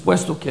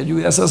presupuesto que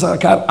ayudase a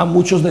sacar a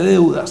muchos de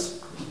deudas.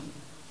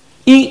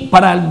 Y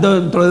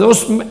dentro de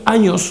 2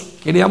 años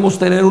queríamos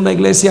tener una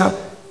iglesia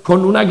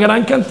con una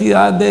gran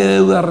cantidad de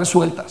deudas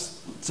resueltas,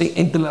 ¿sí?,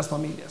 entre las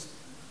familias.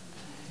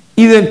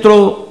 Y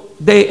dentro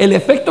del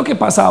efecto que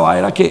pasaba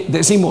era que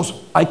decimos,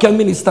 hay que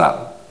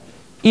administrar.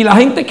 Y la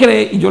gente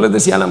cree, y yo les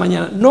decía en la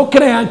mañana, no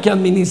crean que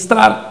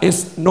administrar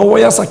es no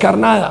voy a sacar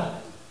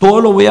nada, todo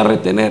lo voy a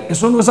retener.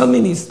 Eso no es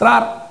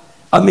administrar.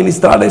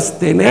 Administrar es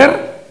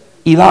tener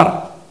y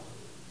dar.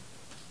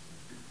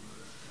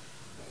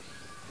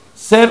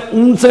 Ser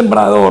un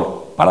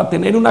sembrador para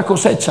tener una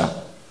cosecha,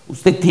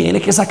 usted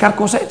tiene que sacar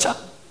cosecha.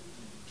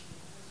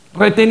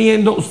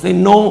 Reteniendo, usted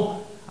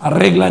no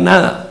arregla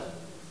nada.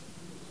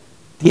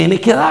 Tiene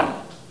que dar.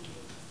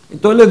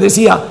 Entonces les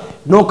decía,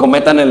 no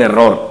cometan el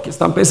error que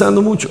están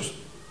pensando muchos.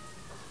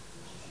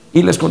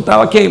 Y les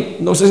contaba que,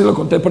 no sé si lo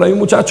conté, pero hay un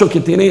muchacho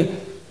que tiene,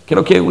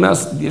 creo que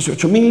unas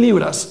 18,000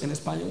 libras en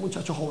España, un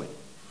muchacho joven,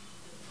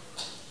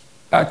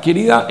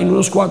 adquirida en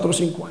unos 4 o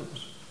 5 años.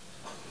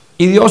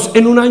 Y Dios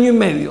en 1 año y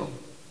medio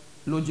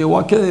lo llevó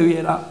a que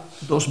debiera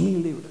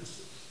 2,000 libras.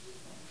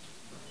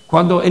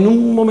 Cuando en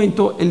un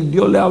momento el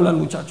Dios le habla al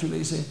muchacho y le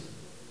dice,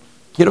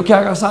 quiero que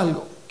hagas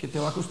algo que te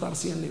va a costar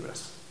 100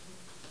 libras.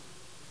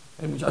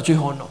 El muchacho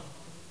dijo, no,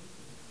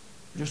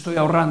 yo estoy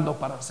ahorrando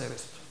para hacer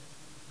esto.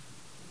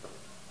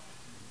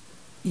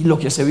 Y lo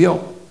que se vio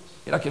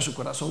era que su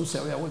corazón se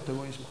había vuelto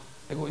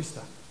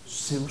egoísta.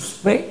 Su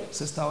fe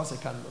se estaba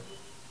secando.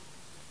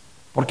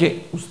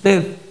 Porque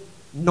usted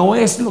no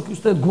es lo que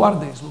usted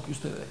guarde, es lo que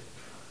usted dé.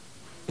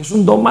 Es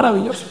un don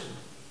maravilloso.